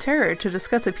library of terror to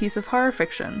discuss a piece of horror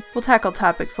fiction. We'll tackle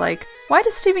topics like, why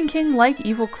does Stephen King like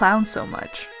evil clowns so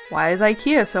much? Why is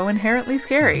IKEA so inherently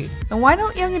scary? And why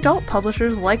don't young adult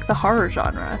publishers like the horror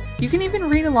genre? You can even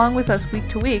read along with us week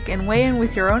to week and weigh in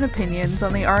with your own opinions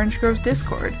on the Orange Groves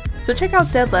Discord. So check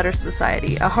out Dead Letter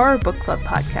Society, a horror book club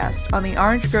podcast, on the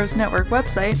Orange Groves Network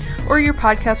website or your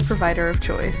podcast provider of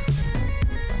choice.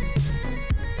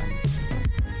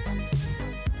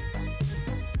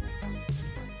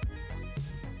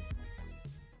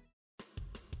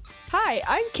 Hi,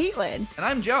 I'm Caitlin. And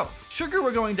I'm Joe. Sugar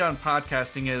We're Going Down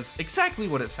podcasting is exactly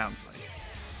what it sounds like.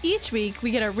 Each week,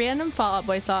 we get a random Fall Out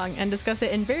Boy song and discuss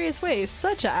it in various ways,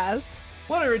 such as...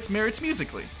 What are its merits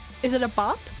musically? Is it a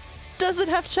bop? Does it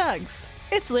have chugs?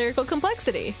 Its lyrical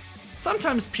complexity.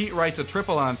 Sometimes Pete writes a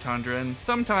triple entendre, and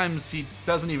sometimes he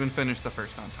doesn't even finish the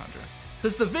first entendre.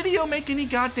 Does the video make any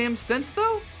goddamn sense,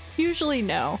 though? Usually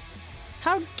no.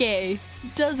 How gay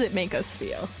does it make us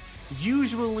feel?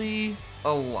 Usually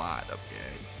a lot of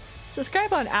gay.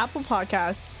 Subscribe on Apple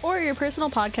Podcasts or your personal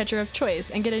podcatcher of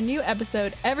choice and get a new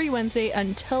episode every Wednesday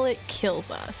until it kills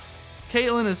us.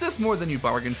 Caitlin, is this more than you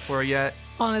bargained for yet?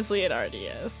 Honestly, it already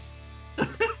is.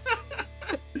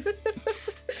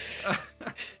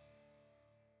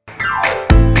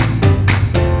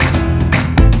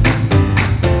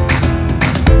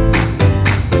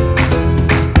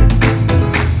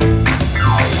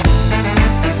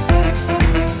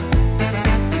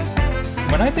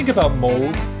 When I think about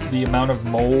mold, the amount of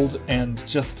mold and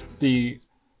just the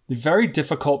very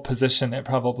difficult position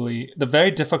the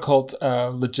very difficult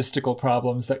logistical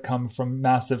problems that come from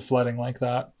massive flooding like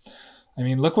that. I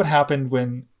mean, look what happened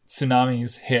when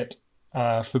tsunamis hit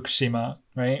Fukushima,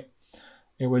 right?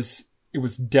 It was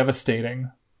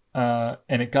devastating,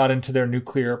 and it got into their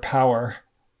nuclear power,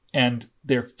 and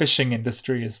their fishing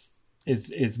industry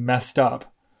is messed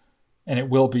up, and it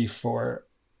will be for,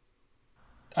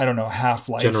 I don't know,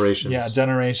 half-life. Generations. Yeah,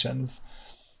 generations.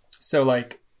 So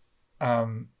like,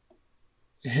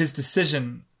 his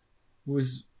decision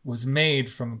was made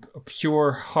from a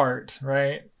pure heart,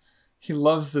 right? He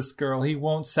loves this girl. He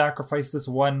won't sacrifice this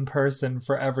one person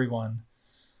for everyone.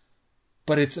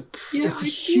 But it's a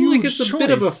huge it's choice. a bit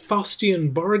of a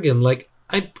Faustian bargain. Like,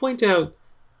 I'd point out,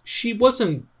 she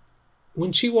wasn't,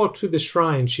 when she walked through the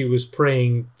shrine, she was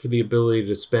praying for the ability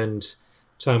to spend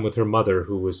time with her mother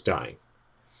who was dying.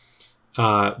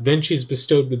 Then she's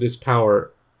bestowed with this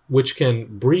power, which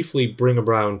can briefly bring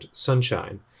around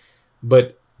sunshine.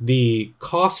 But the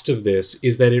cost of this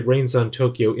is that it rains on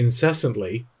Tokyo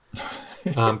incessantly,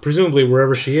 presumably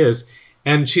wherever she is.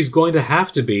 And she's going to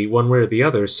have to be, one way or the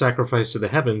other, sacrificed to the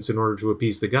heavens in order to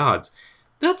appease the gods.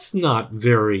 That's not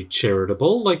very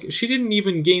charitable. Like, she didn't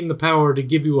even gain the power to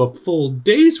give you a full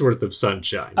day's worth of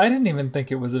sunshine. I didn't even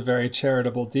think it was a very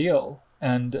charitable deal.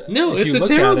 And no, it's a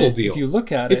terrible deal. If you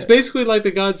look at it's basically like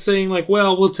the gods saying, like,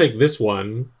 well, we'll take this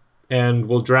one, and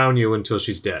we'll drown you until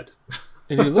she's dead.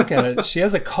 If you look at it, she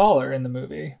has a collar in the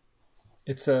movie.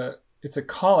 It's a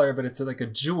collar, but it's like a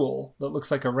jewel that looks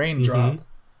like a raindrop. Mm-hmm.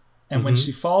 And when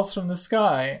she falls from the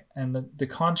sky and the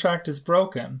contract is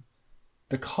broken,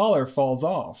 the collar falls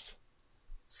off.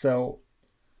 So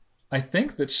I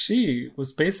think that she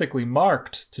was basically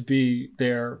marked to be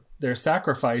their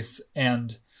sacrifice,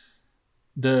 and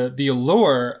the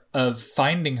allure of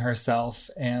finding herself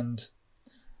and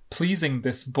pleasing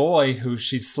this boy who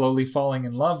she's slowly falling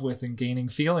in love with and gaining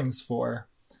feelings for.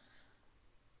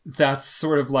 That's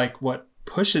sort of like what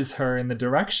pushes her in the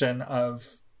direction of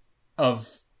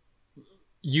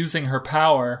using her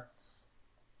power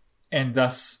and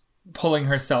thus pulling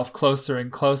herself closer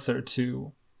and closer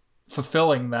to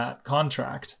fulfilling that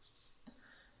contract.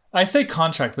 I say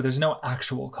contract, but there's no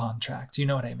actual contract. You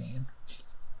know what I mean?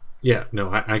 Yeah, no,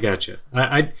 I got you.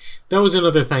 I that was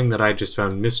another thing that I just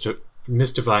found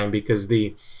mystifying, because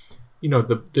the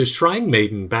Shrine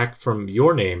Maiden back from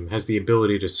Your Name has the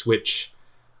ability to switch.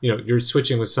 You know, you're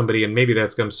switching with somebody, and maybe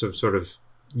that's some sort of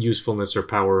usefulness or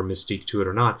power or mystique to it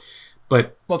or not.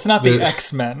 But it's not the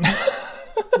X-Men.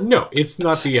 No, it's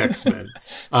not the X-Men.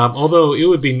 Although it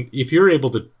would be, if you're able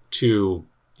to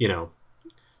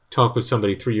talk with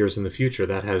somebody 3 years in the future,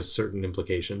 that has certain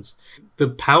implications. The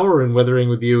power in Weathering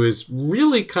with You is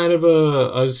really kind of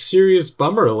a serious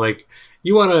bummer. Like,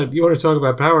 you want to talk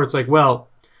about power? It's like, well,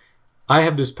 I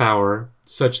have this power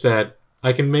such that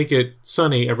I can make it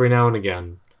sunny every now and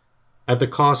again at the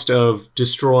cost of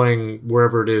destroying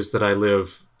wherever it is that I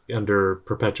live under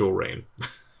perpetual rain.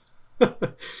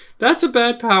 That's a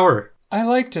bad power. I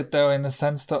liked it, though, in the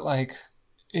sense that, like,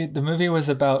 the movie was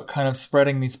about kind of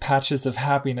spreading these patches of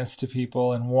happiness to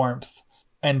people and warmth.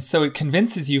 And so it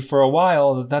convinces you for a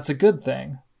while that that's a good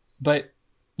thing. But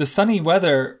the sunny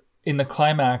weather in the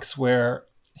climax where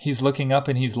he's looking up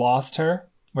and he's lost her,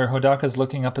 where Hodaka's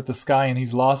looking up at the sky and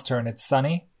he's lost her and it's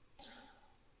sunny,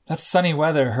 that sunny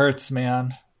weather hurts,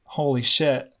 man. Holy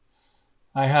shit.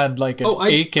 I had like an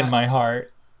ache in my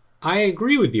heart. I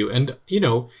agree with you. And,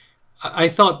 I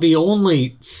thought the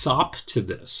only sop to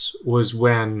this was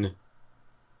when,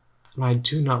 I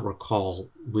do not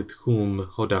recall with whom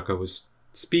Hodaka was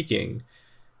speaking,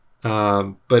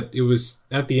 but it was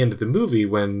at the end of the movie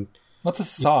when... What's a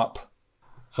sop?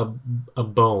 a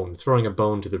bone, throwing a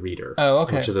bone to the reader. Oh,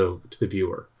 okay. Or to the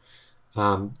viewer.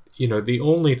 The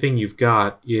only thing you've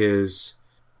got is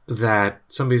that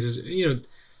somebody says,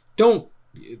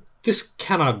 this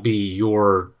cannot be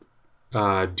your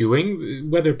doing.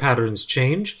 Weather patterns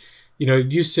change.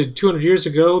 Used to 200 years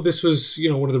ago, this was,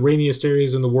 one of the rainiest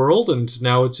areas in the world, and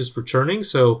now it's just returning.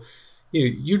 So,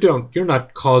 you're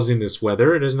not causing this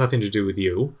weather. It has nothing to do with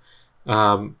you,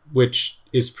 which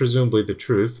is presumably the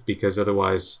truth, because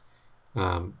otherwise,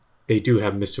 they do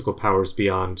have mystical powers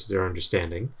beyond their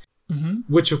understanding.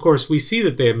 Mm-hmm. Which, of course, we see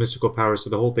that they have mystical powers, so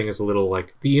the whole thing is a little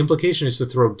like... The implication is to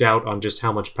throw doubt on just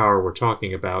how much power we're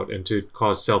talking about and to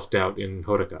cause self-doubt in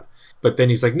Hodaka. But then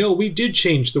he's like, no, we did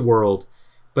change the world.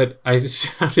 But I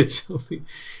sounded something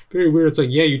very weird. It's like,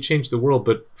 yeah, you changed the world,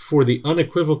 but for the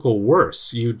unequivocal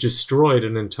worse. You destroyed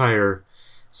an entire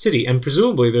city. And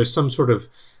presumably there's some sort of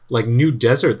like new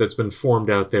desert that's been formed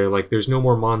out there. Like there's no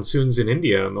more monsoons in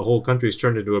India and the whole country's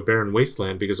turned into a barren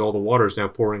wasteland because all the water is now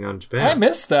pouring on Japan. I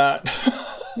missed that.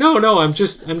 No, I'm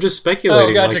just speculating.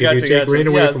 Oh, gotcha. If you take rain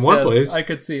away from one place. I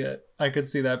could see it. I could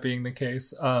see that being the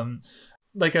case.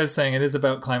 Like I was saying, it is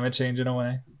about climate change in a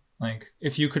way. Like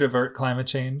if you could avert climate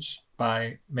change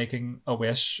by making a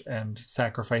wish and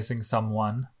sacrificing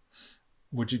someone,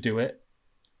 would you do it?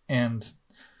 And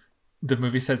the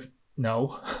movie says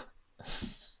no.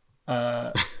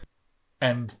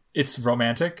 And it's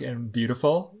romantic and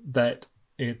beautiful, but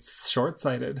it's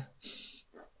short-sighted.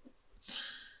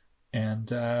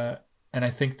 And I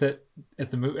think that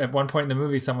at one point in the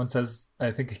movie, someone says,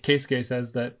 I think Keisuke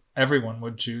says that everyone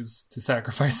would choose to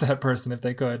sacrifice that person if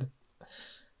they could,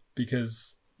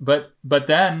 because but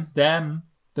then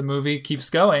the movie keeps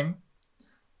going,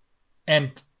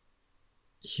 and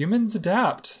humans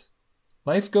adapt.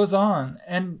 Life goes on.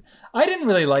 And I didn't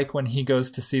really like when he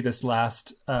goes to see this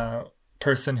last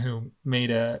person who made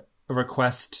a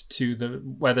request to the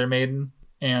Weather Maiden,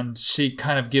 and she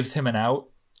kind of gives him an out.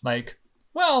 Like,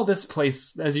 well, this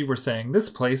place, as you were saying, this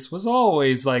place was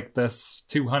always like this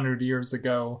 200 years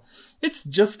ago. It's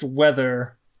just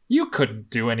weather. You couldn't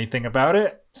do anything about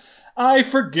it. I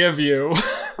forgive you.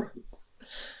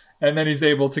 And then he's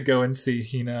able to go and see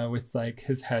Hina with like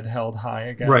his head held high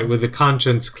again. Right, with the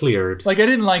conscience cleared. Like I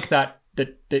didn't like that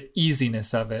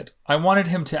easiness of it. I wanted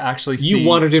him to actually see. You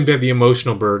wanted him to have the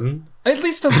emotional burden. At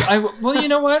least well, you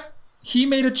know what? He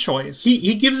made a choice.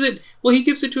 He gives it. Well, he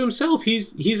gives it to himself. He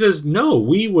says, "No,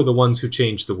 we were the ones who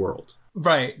changed the world."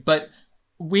 Right, but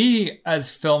we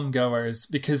as film goers,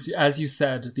 because as you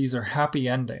said, these are happy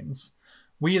endings.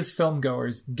 We as film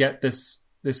goers get this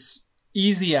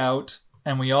easy out.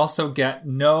 And we also get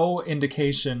no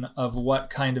indication of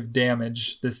what kind of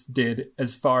damage this did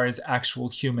as far as actual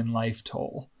human life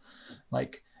toll.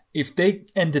 Like, if they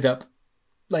ended up,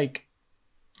 like,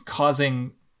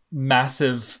 causing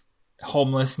massive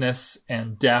homelessness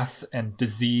and death and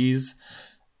disease,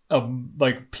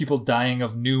 like people dying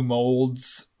of new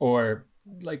molds or,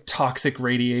 like, toxic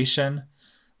radiation,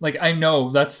 like, I know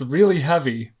that's really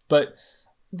heavy, but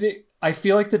I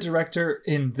feel like the director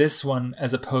in this one,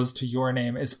 as opposed to Your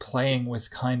Name, is playing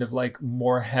with kind of like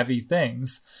more heavy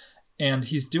things. And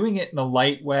he's doing it in a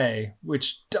light way,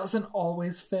 which doesn't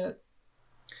always fit.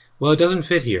 Well, it doesn't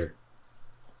fit here.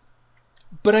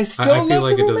 But I still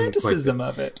love the romanticism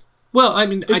of it. Well, I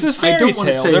mean, it's a fairy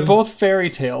tale. They're both fairy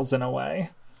tales in a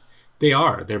way. They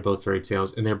are. They're both fairy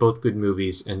tales, and they're both good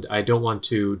movies. And I don't want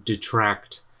to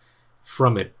detract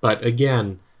from it. But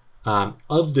again,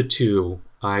 of the two,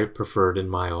 I preferred, and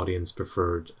my audience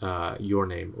preferred, Your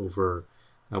Name over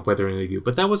Weathering with You.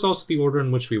 But that was also the order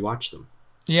in which we watched them.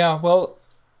 Yeah, well,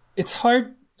 it's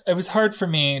hard. It was hard for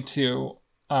me to,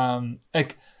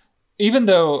 even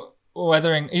though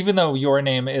Your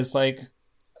Name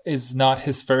is not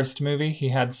his first movie, he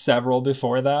had several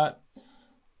before that,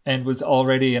 and was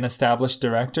already an established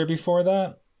director before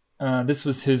that. This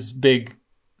was his big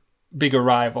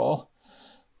arrival,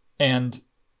 and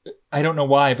I don't know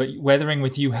why, but Weathering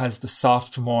with You has the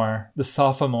sophomore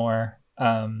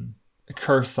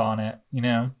curse on it, you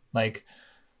know, like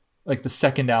the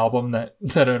second album that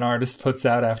an artist puts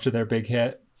out after their big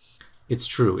hit. It's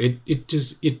true.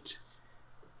 It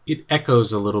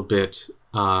echoes a little bit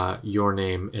Your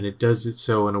Name, and it does it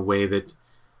so in a way that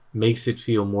makes it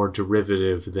feel more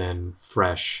derivative than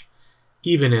fresh,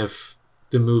 even if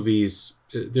the movies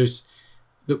there's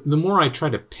the more I try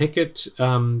to pick it.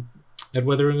 At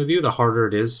Weathering with You, the harder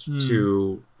it is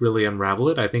to really unravel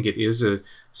it. I think it is a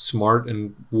smart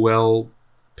and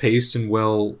well-paced and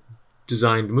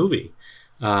well-designed movie.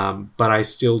 But I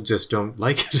still just don't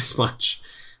like it as much.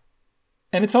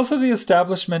 And it's also the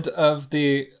establishment of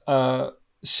the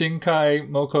Shinkai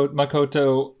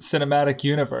Makoto cinematic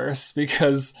universe,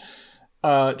 because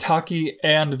Taki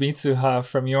and Mitsuha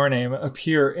from Your Name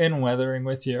appear in Weathering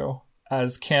with You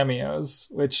as cameos,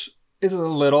 which is a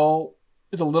little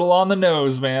on the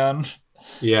nose, man.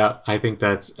 Yeah, I think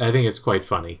it's quite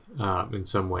funny in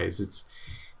some ways.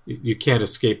 You can't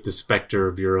escape the specter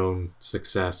of your own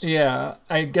success. Yeah,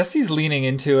 I guess he's leaning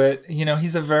into it. You know,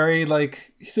 he's a very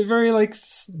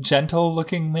gentle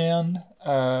looking man.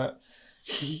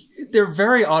 They're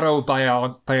very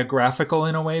autobiographical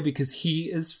in a way, because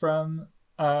he's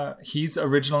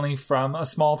originally from a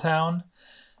small town,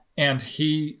 and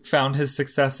he found his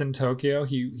success in Tokyo.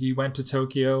 He went to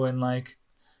Tokyo and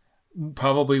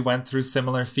probably went through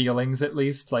similar feelings, at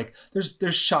least.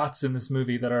 There's shots in this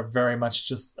movie that are very much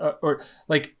just or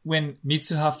when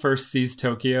Mitsuha first sees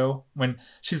Tokyo, when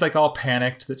she's all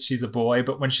panicked that she's a boy,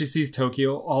 but when she sees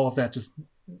Tokyo, all of that just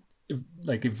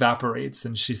evaporates,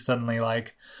 and she's suddenly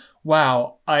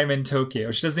wow, I'm in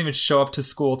Tokyo. She doesn't even show up to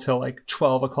school till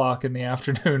 12 o'clock in the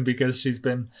afternoon, because she's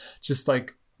been just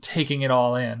taking it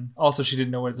all in. Also, she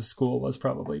didn't know where the school was,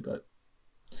 probably, but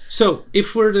so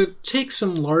if we're to take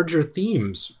some larger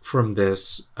themes from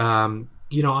this,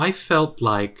 I felt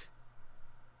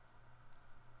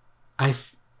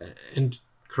and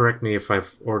correct me if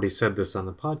I've already said this on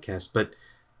the podcast, but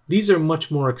these are much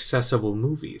more accessible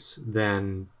movies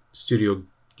than Studio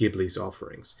Ghibli's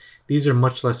offerings. These are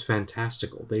much less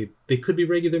fantastical. They could be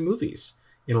regular movies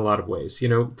in a lot of ways.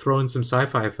 Throw in some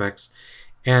sci-fi effects,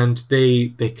 and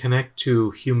they connect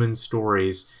to human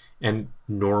stories and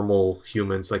normal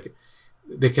humans.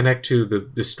 They connect to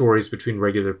the stories between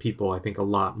regular people, I think, a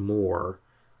lot more.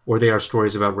 Or they are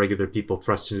stories about regular people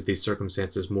thrust into these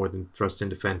circumstances more than thrust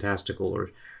into fantastical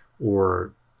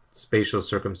or spatial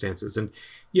circumstances. And,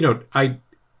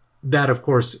 of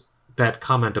course, that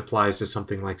comment applies to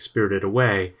something like Spirited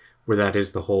Away, where that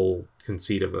is the whole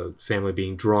conceit of a family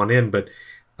being drawn in. But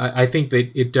I think that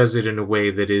it does it in a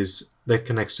way that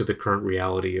connects to the current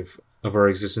reality of our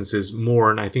existences more.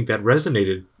 And I think that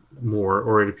resonated more,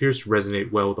 or it appears to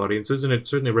resonate well with audiences, and it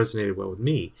certainly resonated well with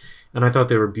me. And I thought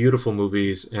they were beautiful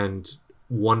movies and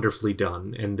wonderfully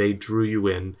done, and they drew you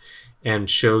in and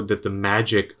showed that the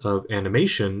magic of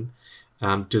animation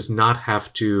does not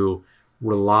have to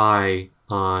rely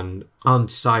on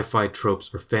sci-fi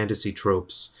tropes or fantasy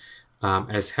tropes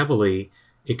as heavily.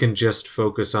 It can just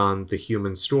focus on the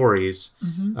human stories.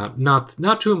 Mm-hmm.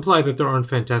 Not to imply that there aren't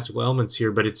fantastical elements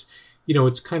here, but it's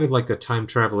kind of like a time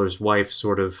traveler's wife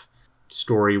sort of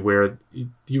story, where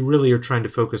you really are trying to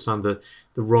focus on the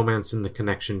romance and the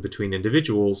connection between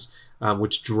individuals,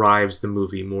 which drives the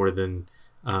movie more than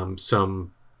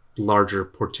some larger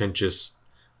portentous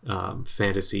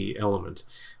fantasy element.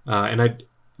 And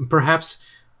perhaps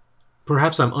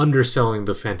I'm underselling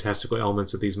the fantastical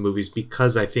elements of these movies,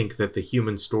 because I think that the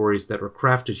human stories that were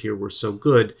crafted here were so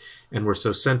good and were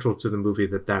so central to the movie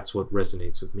that's what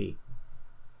resonates with me.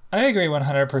 I agree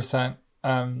 100%.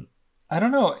 I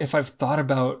don't know if I've thought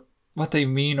about what they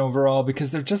mean overall,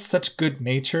 because they're just such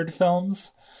good-natured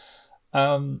films.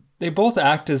 They both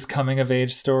act as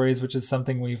coming-of-age stories, which is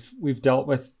something we've dealt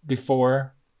with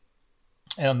before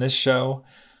on this show.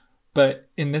 But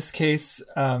in this case,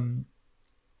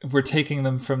 we're taking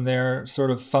them from their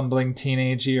sort of fumbling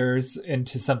teenage years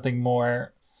into something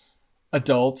more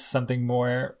adult, something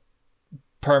more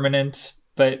permanent,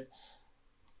 but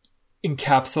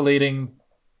encapsulating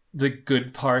the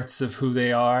good parts of who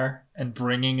they are and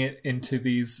bringing it into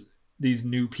these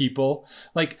new people.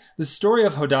 The story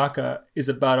of Hodaka is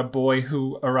about a boy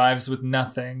who arrives with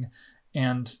nothing,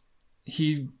 and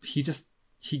he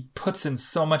puts in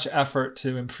so much effort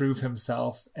to improve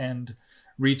himself and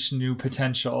reach new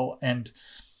potential. And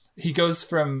he goes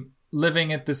from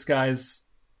living in this guy's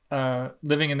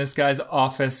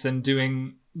office and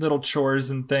doing little chores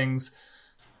and things,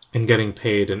 and getting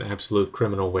paid an absolute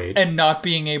criminal wage, and not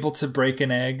being able to break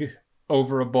an egg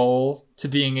over a bowl, to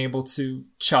being able to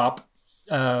chop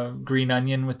green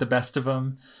onion with the best of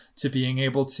them, to being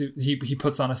able to he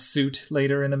puts on a suit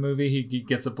later in the movie. He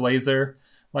gets a blazer.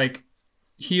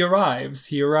 He arrives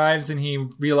and he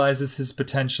realizes his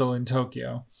potential in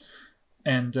Tokyo.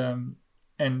 And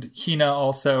Hina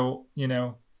also,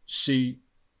 she's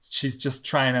just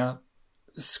trying to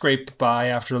scrape by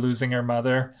after losing her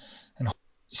mother. And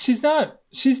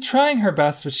she's trying her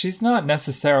best, but she's not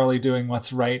necessarily doing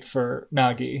what's right for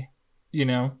Nagi,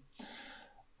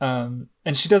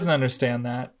 and she doesn't understand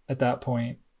that at that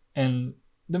point. And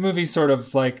the movie sort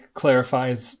of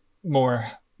clarifies more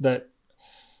that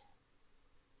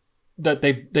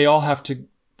they all have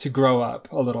to grow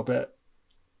up a little bit.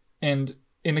 And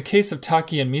in the case of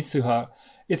Taki and Mitsuha,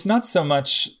 it's not so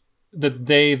much that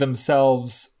they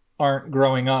themselves aren't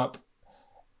growing up.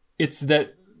 It's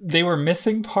that they were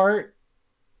missing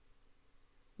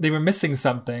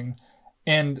something,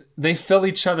 and they fill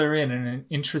each other in an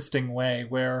interesting way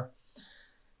where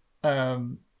their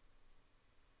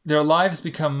lives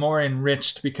become more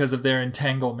enriched because of their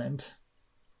entanglement.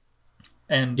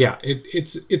 And yeah,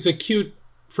 it's a cute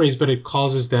phrase, but it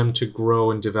causes them to grow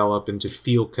and develop and to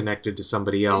feel connected to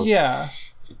somebody else. Yeah.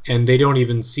 And they don't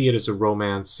even see it as a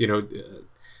romance,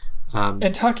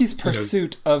 and Taki's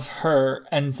pursuit of her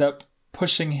ends up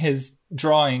pushing his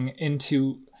drawing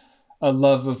into a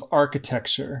love of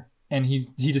architecture, and he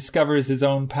discovers his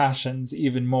own passions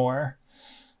even more.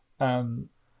 That's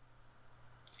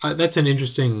an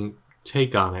interesting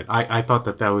take on it. I thought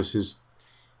that was his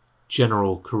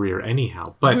general career anyhow.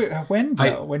 But when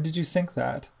did you think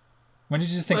that? When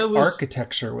did you think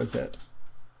architecture was it?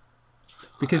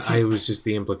 Because it was just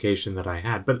the implication that I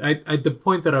had. But the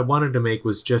point that I wanted to make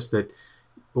was just that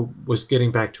was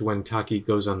getting back to when Taki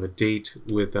goes on the date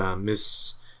with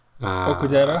Miss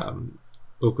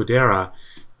Okudera.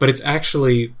 But it's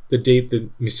actually the date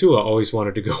that Misuha always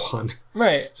wanted to go on.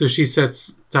 Right. So she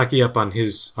sets Taki up on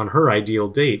her ideal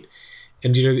date.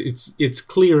 And it's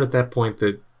clear at that point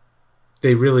that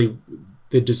the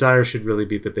desire should really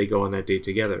be that they go on that date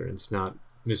together. And it's not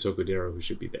Miss Okudera who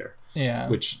should be there. Yeah.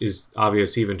 Which is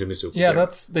obvious even to Miss Okudera. Yeah,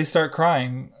 they start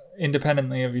crying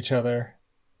independently of each other.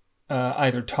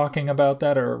 Either talking about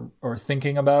that or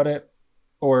thinking about it,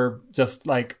 or just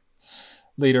like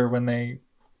later when they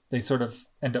sort of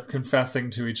end up confessing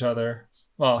to each other.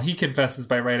 Well, he confesses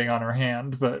by writing on her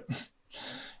hand, but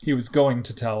he was going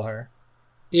to tell her.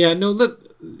 Yeah, no,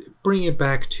 bring it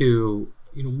back to,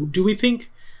 what do we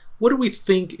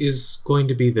think is going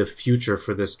to be the future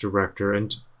for this director?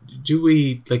 And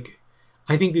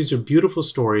I think these are beautiful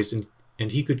stories,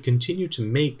 and he could continue to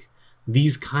make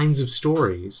these kinds of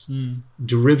stories,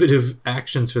 derivative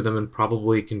actions for them, and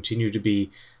probably continue to be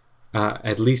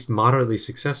at least moderately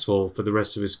successful for the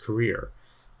rest of his career.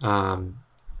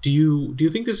 Do you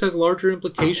think this has larger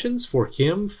implications for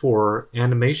him, for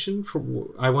animation?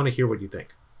 I want to hear what you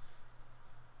think.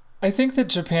 I think that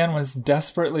Japan was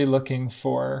desperately looking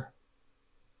for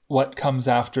what comes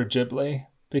after Ghibli,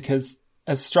 because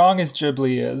as strong as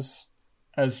Ghibli is,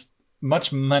 as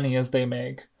much money as they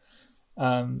make,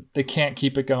 they can't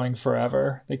keep it going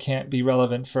forever. They can't be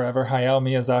relevant forever. Hayao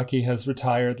Miyazaki has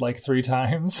retired like 3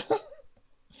 times.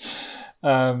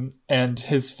 And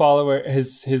his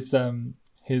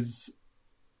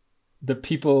the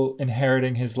people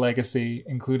inheriting his legacy,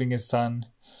 including his son,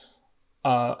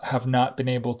 have not been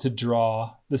able to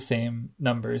draw the same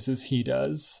numbers as he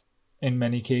does in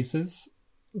many cases.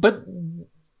 But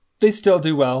they still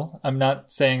do well. I'm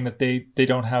not saying that they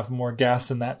don't have more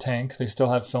gas in that tank. They still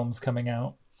have films coming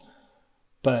out.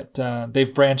 But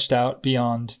they've branched out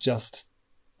beyond just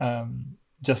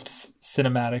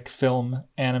cinematic film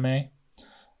anime.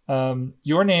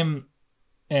 Your Name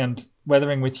and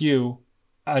Weathering with You,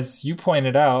 as you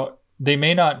pointed out, they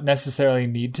may not necessarily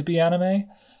need to be anime,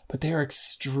 but they are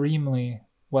extremely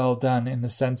well done in the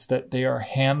sense that they are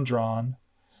hand-drawn.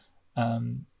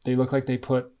 They look like they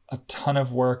put a ton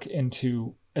of work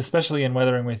into, especially in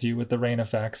Weathering with You with the rain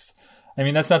effects. I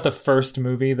mean, that's not the first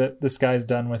movie that this guy's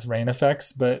done with rain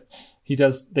effects, but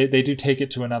they do take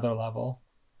it to another level.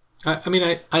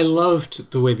 I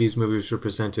loved the way these movies were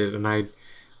presented, and I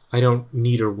don't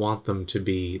need or want them to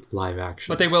be live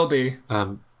action. But they will be.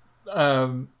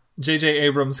 J.J.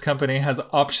 Abrams' company has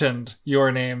optioned Your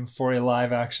Name for a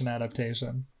live action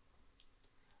adaptation,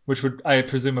 which would, I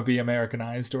presume, would be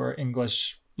Americanized or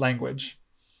English language.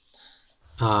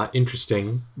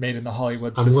 Interesting. Made in the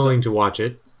Hollywood system. I'm willing to watch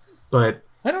it, but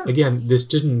again, this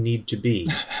didn't need to be.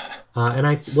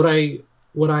 And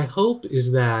what I hope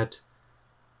is that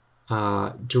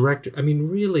director. I mean,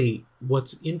 really,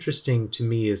 what's interesting to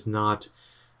me is not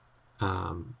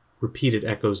repeated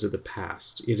echoes of the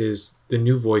past. It is the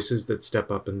new voices that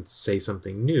step up and say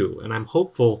something new. And I'm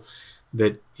hopeful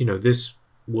that this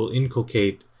will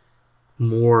inculcate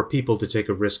more people to take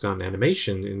a risk on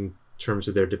animation in terms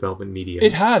of their development media.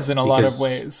 It has in a lot of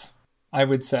ways, I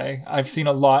would say. I've seen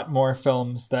a lot more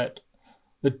films that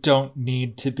don't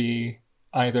need to be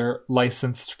either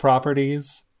licensed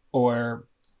properties or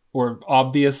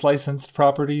obvious licensed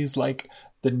properties, like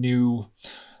the new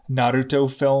Naruto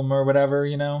film or whatever,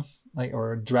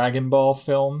 or a Dragon Ball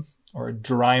film or a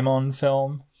Doraemon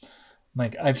film.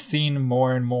 Like, I've seen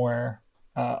more and more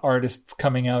artists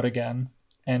coming out again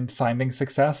and finding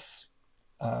success.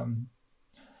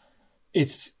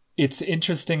 It's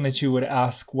interesting that you would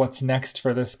ask what's next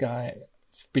for this guy,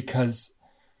 because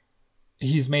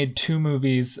he's made 2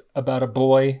 movies about a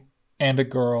boy and a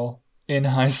girl in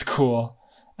high school,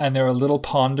 and they're a little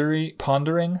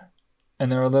pondering,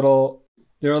 and they're a little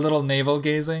navel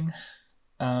gazing.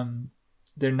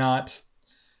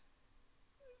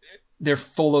 They're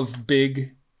full of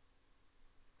big,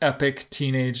 epic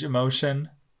teenage emotion,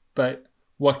 but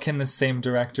what can the same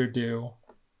director do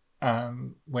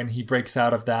when he breaks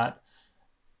out of that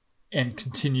and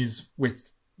continues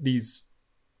with these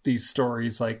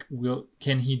stories? Like,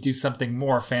 can he do something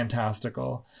more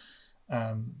fantastical,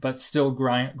 but still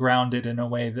grounded in a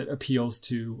way that appeals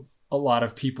to a lot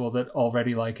of people that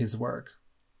already like his work?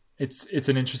 It's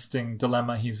an interesting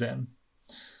dilemma he's in.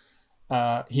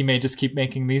 He may just keep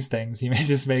making these things. He may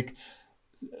just make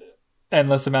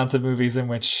endless amounts of movies in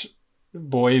which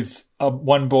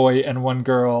one boy and one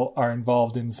girl are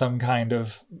involved in some kind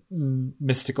of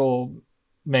mystical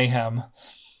mayhem.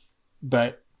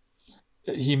 But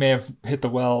he may have hit the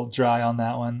well dry on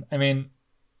that one. I mean,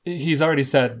 he's already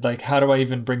said, like, how do I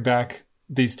even bring back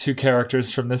these two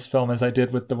characters from this film as I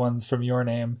did with the ones from Your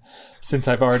Name, since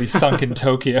I've already sunk in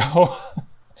Tokyo?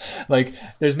 Like,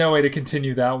 there's no way to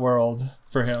continue that world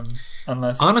for him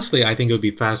unless... Honestly, I think it would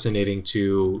be fascinating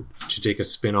to take a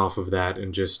spin-off of that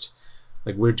and just,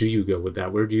 like, where do you go with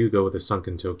that? Where do you go with a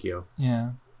sunken Tokyo?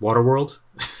 Yeah. Waterworld?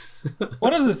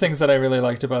 One of the things that I really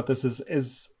liked about this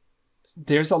is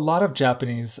there's a lot of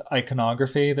Japanese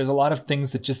iconography. There's a lot of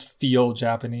things that just feel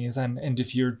Japanese. And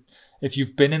if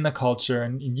you've been in the culture,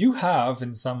 and you have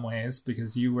in some ways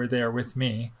because you were there with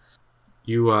me,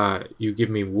 you give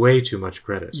me way too much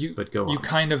credit. But go on. You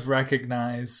kind of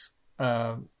recognize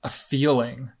a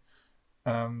feeling,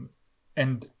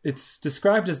 and it's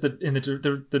described as in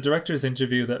the director's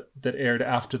interview that aired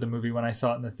after the movie when I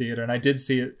saw it in the theater, and I did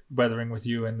see it Weathering with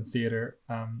You in the theater.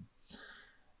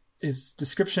 His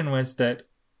description was that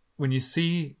when you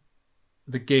see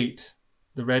the gate,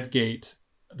 the red gate,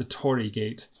 the Torii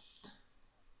gate,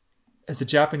 as a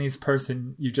Japanese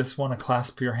person, you just want to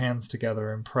clasp your hands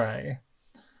together and pray.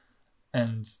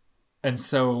 And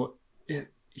so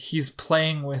he's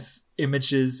playing with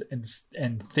images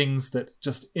and things that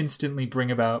just instantly bring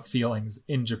about feelings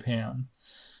in Japan.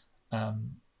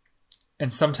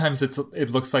 And sometimes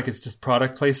it looks like it's just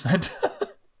product placement.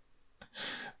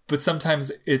 But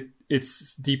sometimes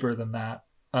it's deeper than that.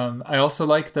 I also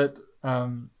like that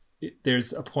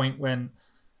there's a point when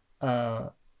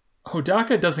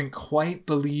Hodaka doesn't quite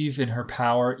believe in her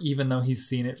power, even though he's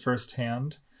seen it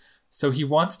firsthand. So he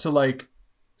wants to, like,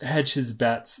 hedge his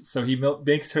bets. So he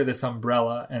makes her this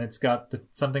umbrella, and it's got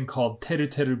something called teru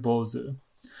teru bozu,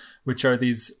 which are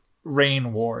these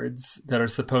rain wards that are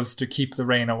supposed to keep the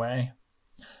rain away.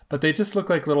 But they just look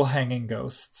like little hanging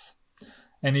ghosts.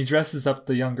 And he dresses up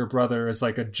the younger brother as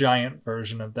like a giant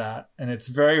version of that. And it's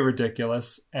very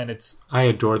ridiculous. And I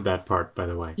adored that part, by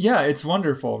the way. Yeah, it's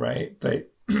wonderful, right?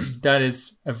 But that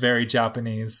is a very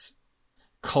Japanese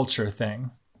culture thing.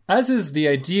 As is the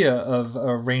idea of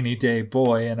a rainy day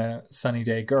boy and a sunny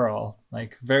day girl.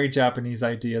 Like, very Japanese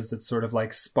ideas that sort of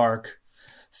like spark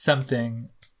something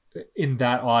in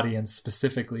that audience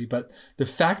specifically. But the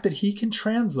fact that he can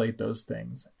translate those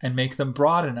things and make them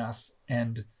broad enough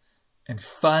and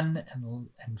fun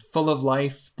and full of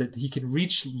life that he can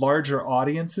reach larger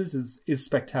audiences is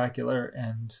spectacular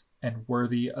and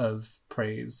worthy of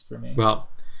praise for me. Well,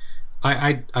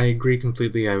 I agree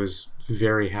completely. I was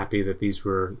very happy that these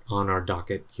were on our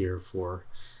docket here for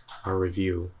our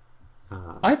review.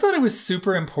 I thought it was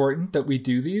super important that we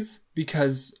do these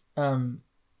because I'm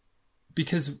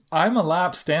a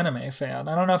lapsed anime fan.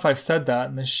 I don't know if I've said that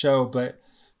in this show, but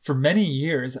for many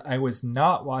years I was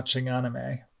not watching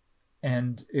anime.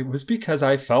 And it was because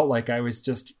I felt like I was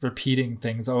just repeating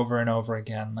things over and over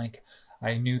again. Like,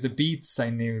 I knew the beats,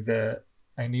 I knew the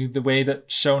way that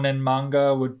shonen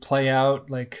manga would play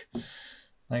out. Like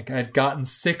I'd gotten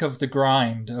sick of the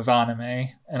grind of anime,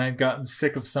 and I'd gotten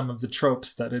sick of some of the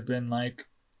tropes that had been like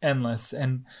endless.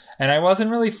 And I wasn't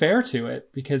really fair to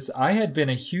it because I had been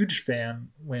a huge fan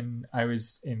when I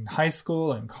was in high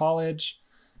school and college,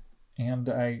 and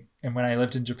when I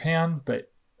lived in Japan, but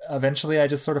eventually I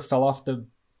just sort of fell off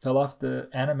the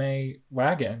anime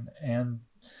wagon. And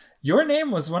Your Name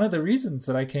was one of the reasons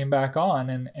that I came back on,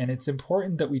 and it's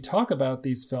important that we talk about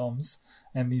these films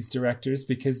and these directors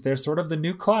because they're sort of the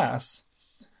new class,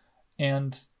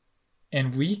 and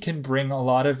we can bring a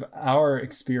lot of our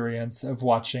experience of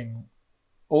watching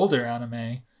older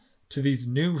anime to these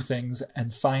new things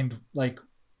and find like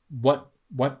what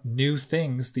new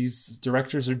things these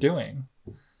directors are doing.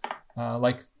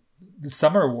 Like the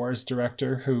Summer Wars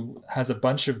director, who has a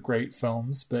bunch of great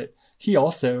films, but he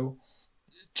also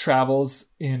travels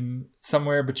in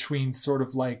somewhere between sort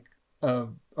of like a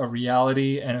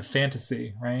reality and a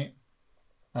fantasy, right?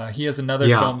 He has another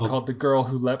film called The Girl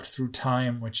Who Leapt Through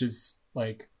Time, which is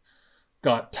like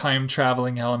got time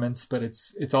traveling elements, but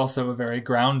it's also a very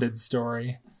grounded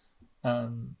story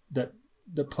that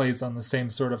plays on the same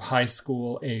sort of high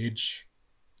school age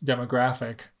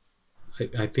demographic.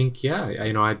 I think,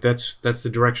 that's the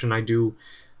direction I do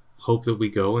hope that we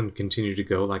go and continue to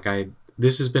go.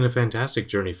 This has been a fantastic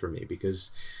journey for me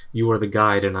because you are the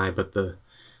guide and I, but the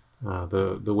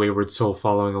wayward soul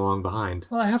following along behind.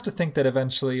 Well, I have to think that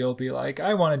eventually you'll be like,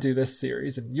 I want to do this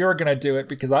series, and you're going to do it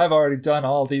because I've already done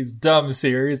all these dumb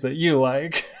series that you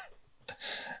like.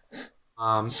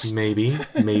 Maybe,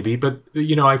 but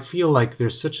I feel like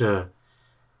there's such a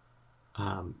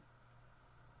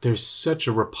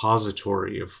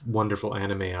repository of wonderful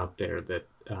anime out there that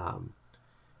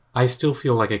I still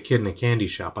feel like a kid in a candy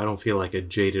shop. I don't feel like a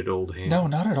jaded old hand. No,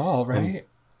 not at all, right?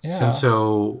 Yeah. And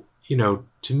so,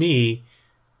 to me,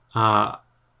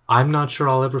 I'm not sure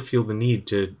I'll ever feel the need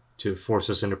to force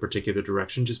us in a particular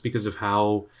direction just because of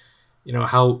how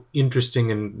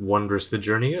interesting and wondrous the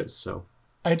journey is. So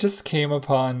I just came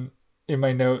upon in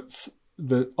my notes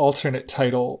the alternate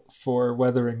title for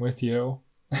Weathering With You,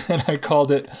 and I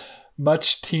called it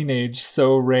Much Teenage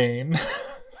So Rain.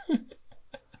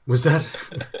 Was that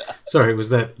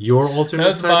your alternate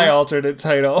That's title? my alternate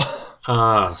title.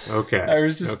 Okay. I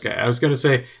was going to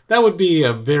say that would be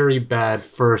a very bad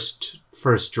first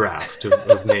draft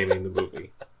of naming the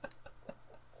movie.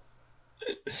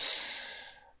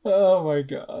 Oh my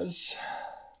gosh.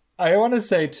 I want to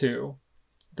say too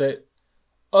that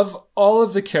of all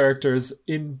of the characters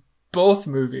in both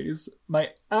movies, my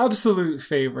absolute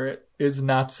favorite is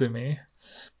Natsumi.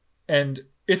 And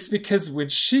it's because when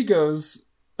she goes,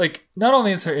 not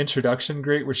only is her introduction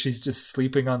great, where she's just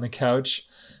sleeping on the couch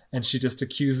and she just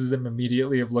accuses him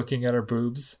immediately of looking at her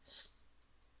boobs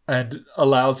and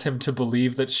allows him to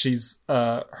believe that she's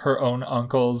her own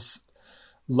uncle's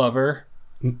lover.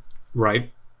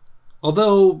 Right.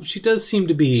 Although she does seem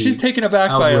to be... She's taken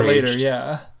aback by it later,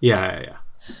 yeah. Yeah.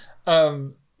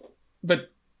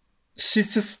 But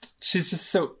she's just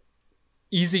so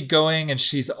easygoing, and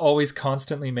she's always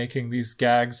constantly making these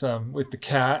gags with the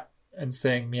cat and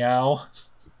saying meow.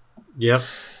 Yep.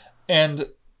 And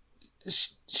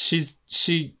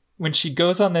she when she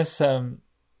goes on this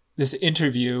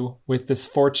interview with this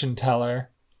fortune teller,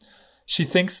 she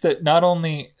thinks that not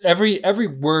only every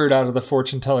word out of the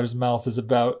fortune teller's mouth is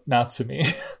about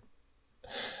Natsumi.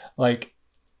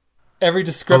 Every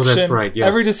description, that's right, yes.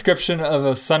 Every description of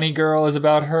a sunny girl is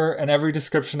about her, and every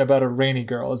description about a rainy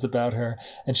girl is about her.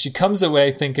 And she comes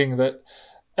away thinking that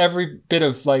every bit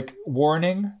of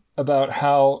warning about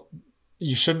how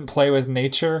you shouldn't play with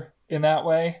nature in that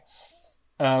way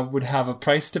would have a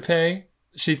price to pay.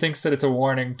 She thinks that it's a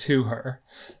warning to her,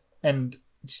 and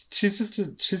she's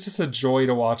just a joy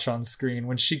to watch on screen.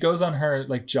 When she goes on her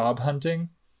job hunting,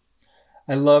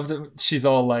 I love that she's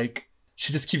all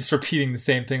she just keeps repeating the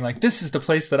same thing, this is the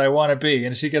place that I want to be,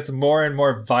 and she gets more and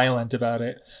more violent about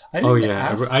it.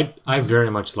 I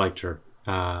very much liked her.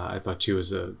 I thought she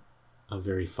was a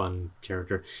very fun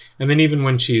character. And then even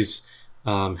when she's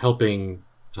helping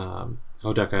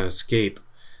Hodaka escape,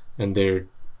 and they're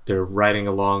riding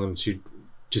along, and she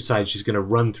decides she's going to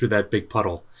run through that big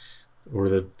puddle or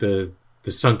the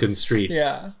sunken street.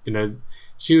 Yeah,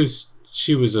 she was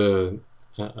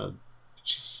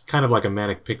she's kind of like a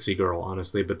manic pixie girl,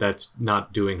 honestly, but that's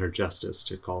not doing her justice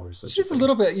to call her such. She's a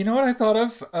little bit. You know what I thought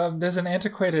of? There's an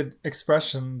antiquated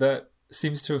expression that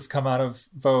seems to have come out of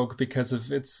vogue because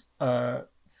of its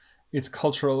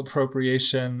cultural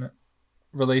appropriation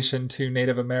relation to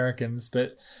Native Americans,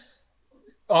 but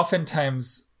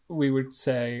oftentimes we would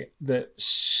say that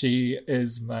she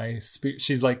is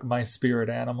she's like my spirit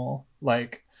animal.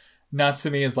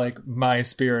 Natsumi is like my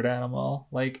spirit animal.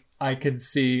 I can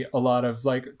see a lot of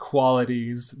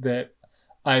qualities that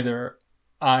either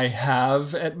I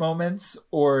have at moments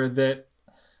or that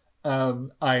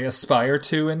I aspire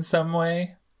to in some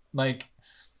way. It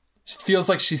feels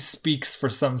like she speaks for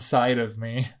some side of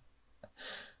me.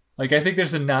 I think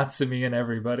there's a Natsumi in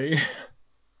everybody.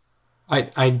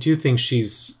 I do think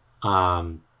she's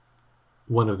one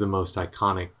of the most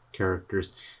iconic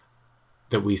characters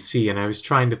that we see, and I was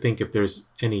trying to think if there's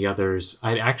any others.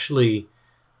 I'd actually...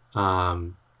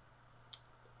 to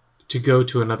go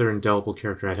to another indelible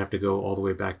character, I'd have to go all the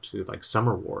way back to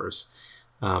Summer Wars,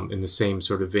 in the same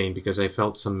sort of vein, because I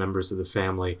felt some members of the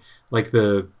family,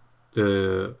 the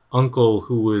uncle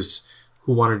who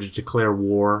wanted to declare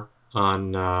war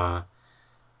on,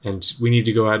 and we need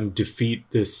to go out and defeat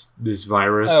this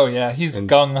virus. Oh yeah, he's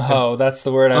gung ho. That's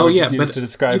the word I would use to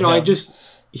describe him.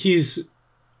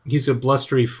 He's a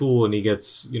blustery fool, and he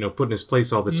gets put in his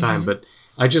place all the time, but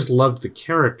I just loved the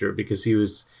character because he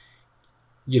was,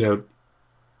 you know,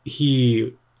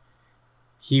 he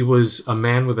was a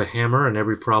man with a hammer and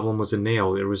every problem was a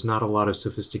nail. There was not a lot of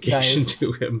sophistication Nice.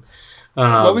 to him.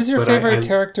 What was your but favorite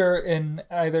character in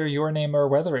either Your Name or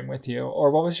Weathering with You?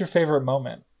 Or what was your favorite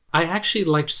moment? I actually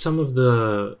liked some of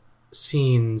the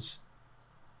scenes,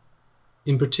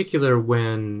 in particular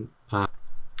when,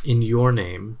 in Your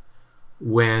Name,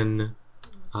 when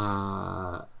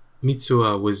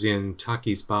Mitsuha was in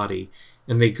Taki's body,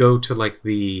 and they go to like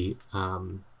the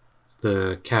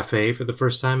cafe for the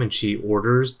first time, and she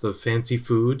orders the fancy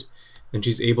food, and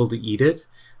she's able to eat it,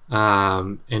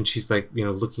 and she's like, you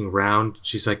know, looking around.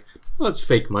 She's like, "Oh, it's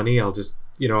fake money. I'll just,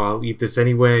 you know, I'll eat this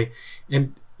anyway."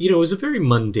 And you know, it was a very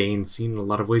mundane scene in a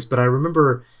lot of ways, but I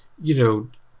remember, you know,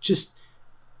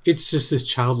 it's just this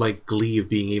childlike glee of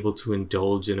being able to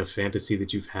indulge in a fantasy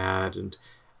that you've had, and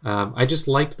I just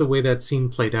liked the way that scene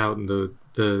played out, and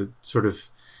the sort of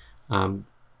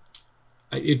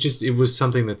it was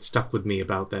something that stuck with me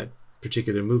about that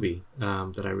particular movie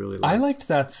that I really liked. I liked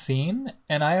that scene,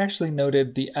 and I actually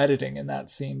noted the editing in that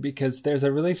scene because there's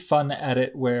a really fun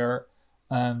edit where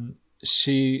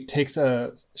she takes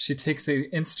a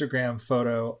Instagram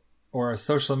photo or a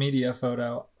social media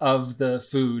photo of the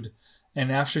food,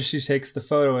 and after she takes the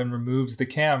photo and removes the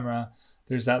camera,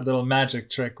 there's that little magic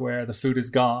trick where the food is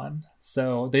gone.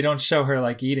 So they don't show her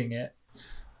like eating it.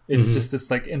 It's just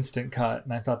this like instant cut,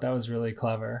 and I thought that was really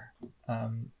clever.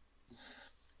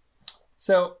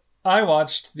 So I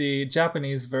watched the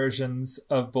Japanese versions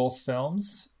of both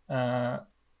films,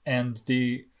 and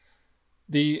the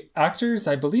actors,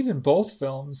 I believe, in both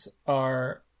films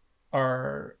are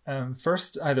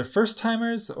either first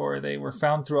timers or they were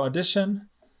found through audition.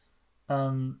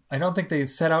 I don't think they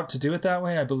set out to do it that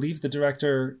way. I believe the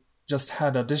director just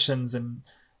had auditions and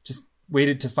just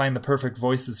waited to find the perfect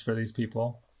voices for these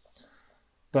people.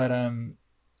 But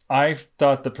I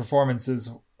thought the performances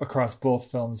across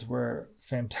both films were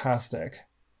fantastic.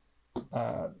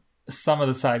 Some of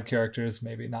the side characters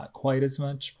maybe not quite as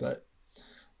much, but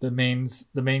the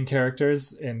main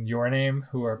characters in Your Name,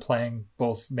 who are playing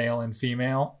both male and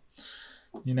female,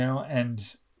 you know,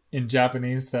 and in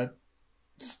Japanese that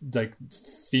like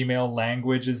female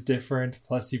language is different,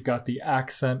 plus you've got the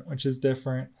accent which is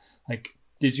different. Like,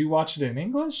 did you watch it in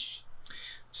English?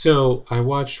 So I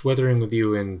watched Weathering with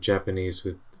You in Japanese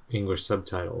with English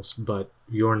subtitles, but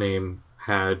Your Name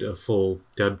had a full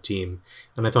dub team,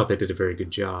 and I thought they did a very good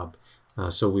job.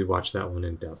 So we watched that one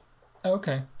in dub.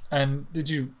 Okay. And did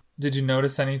you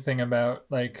notice anything about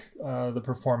like the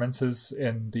performances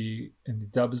in the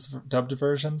dubbed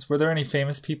versions? Were there any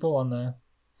famous people on the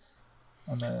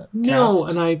No,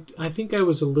 cast? and I think I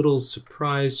was a little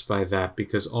surprised by that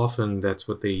because often that's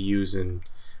what they use in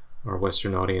our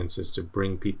Western audiences to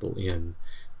bring people in.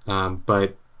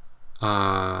 But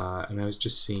and I was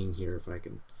just seeing here if I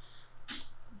can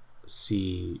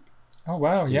see. Oh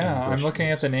wow, yeah. English I'm looking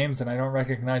ones. at the names and I don't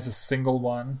recognize a single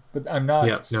one. But I'm not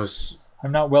Yeah, no,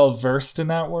 I'm not well versed in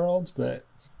that world, but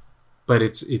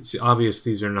it's obvious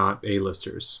these are not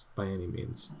A-listers by any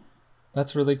means.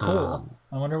 that's really cool.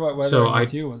 I wonder what so Weathering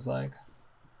with You was like.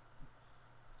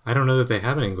 I don't know that they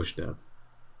have an English dub.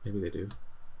 Maybe they do.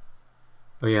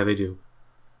 Oh yeah, they do.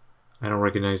 I don't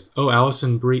recognize. Oh,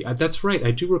 Alison Brie. That's right.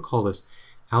 I do recall this.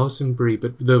 Alison Brie,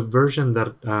 but the version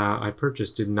that I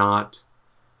purchased did not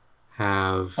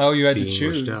have. Oh, you had the to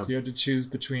English choose. dub. You had to choose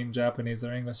between Japanese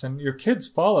or English, and your kids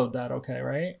followed that. Okay,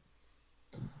 right?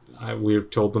 We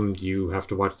told them you have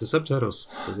to watch the subtitles,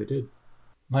 so they did.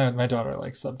 My daughter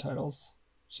likes subtitles.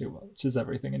 She watches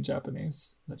everything in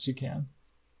Japanese that she can.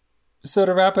 So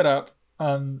to wrap it up,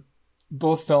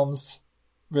 both films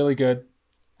really good.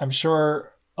 I'm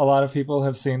sure a lot of people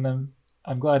have seen them.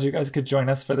 I'm glad you guys could join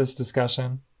us for this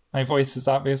discussion. My voice is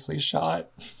obviously shot.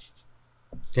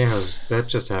 Yeah, that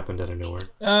just happened out of nowhere.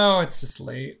 Oh, it's just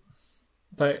late.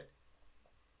 But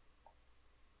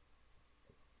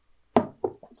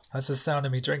that's the sound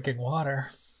of me drinking water.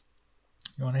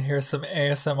 You want to hear some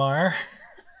ASMR?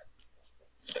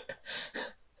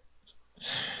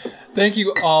 Thank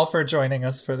you all for joining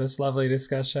us for this lovely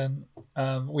discussion.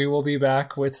 We will be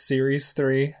back with Series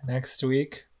 3 next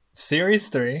week. Series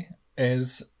 3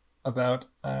 is about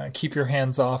Keep Your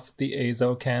Hands Off the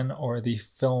Eizouken, or the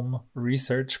Film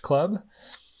Research Club.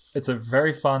 It's a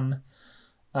very fun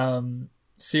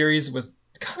series with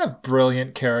kind of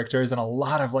brilliant characters and a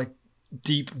lot of like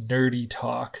deep nerdy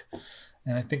talk.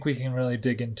 And I think we can really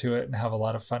dig into it and have a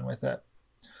lot of fun with it.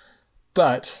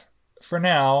 But for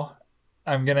now,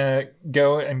 I'm going to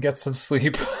go and get some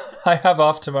sleep. I have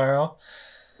off tomorrow.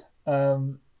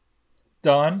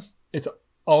 Dawn, it's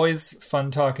always fun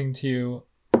talking to you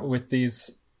with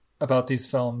these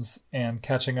films and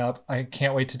catching up. I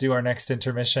can't wait to do our next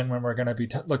intermission when we're going to be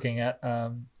looking at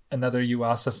another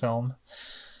Yuasa film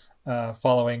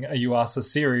following a Yuasa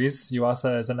series.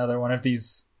 Yuasa is another one of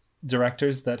these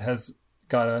directors that has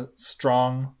got a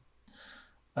strong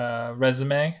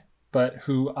resume, but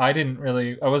who I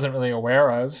wasn't really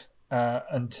aware of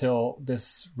until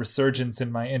this resurgence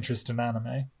in my interest in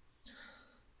anime.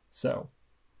 So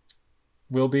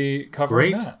we'll be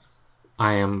covering that.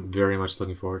 I am very much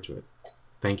looking forward to it.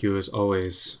 Thank you as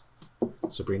always,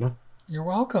 Sabrina. You're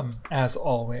welcome, as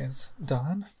always,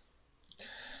 Don.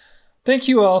 Thank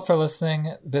you all for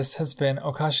listening. This has been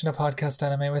Okashina Podcast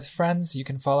Anime with Friends. You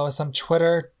can follow us on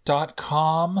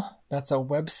twitter.com. That's a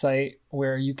website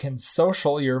where you can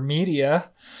social your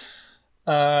media.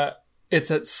 It's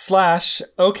at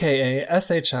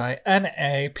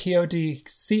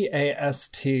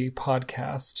 /OKASHINAPODCAST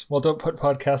podcast. Well, don't put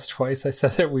podcast twice. I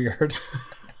said it weird.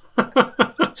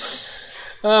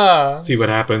 See what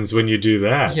happens when you do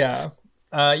that. Yeah.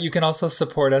 You can also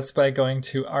support us by going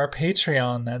to our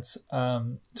Patreon. That's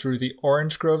through the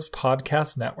Orange Groves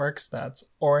Podcast Networks. That's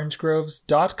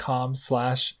orangegroves.com/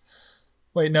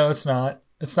 Wait, no, it's not.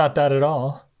 It's not that at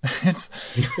all. It's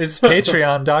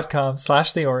patreon.com/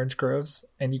 the Orange Groves.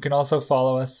 And you can also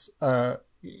follow us,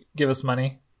 give us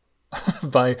money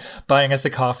by buying us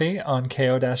a coffee on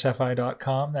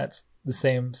ko-fi.com. That's the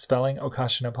same spelling,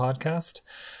 Okashina Podcast.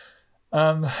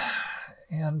 And,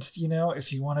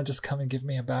 if you want to just come and give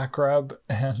me a back rub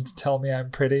and tell me I'm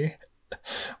pretty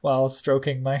while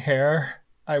stroking my hair,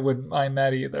 I wouldn't mind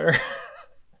that either.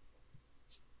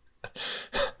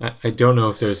 I don't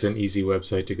know if there's an easy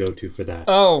website to go to for that.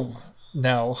 Oh,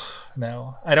 no.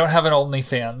 I don't have an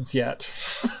OnlyFans yet.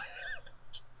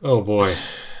 Oh boy.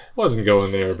 Wasn't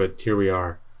going there, but here we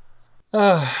are.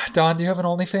 Don, do you have an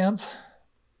OnlyFans?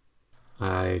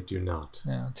 I do not.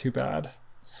 No, too bad.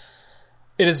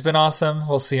 It has been awesome.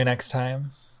 We'll see you next time.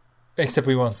 Except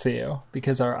we won't see you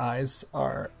because our eyes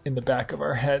are in the back of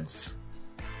our heads.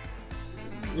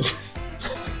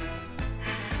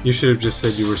 You should have just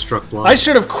said you were struck blind. I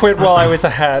should have quit while I was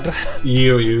ahead.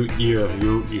 You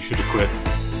should have quit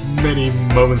many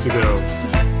moments ago.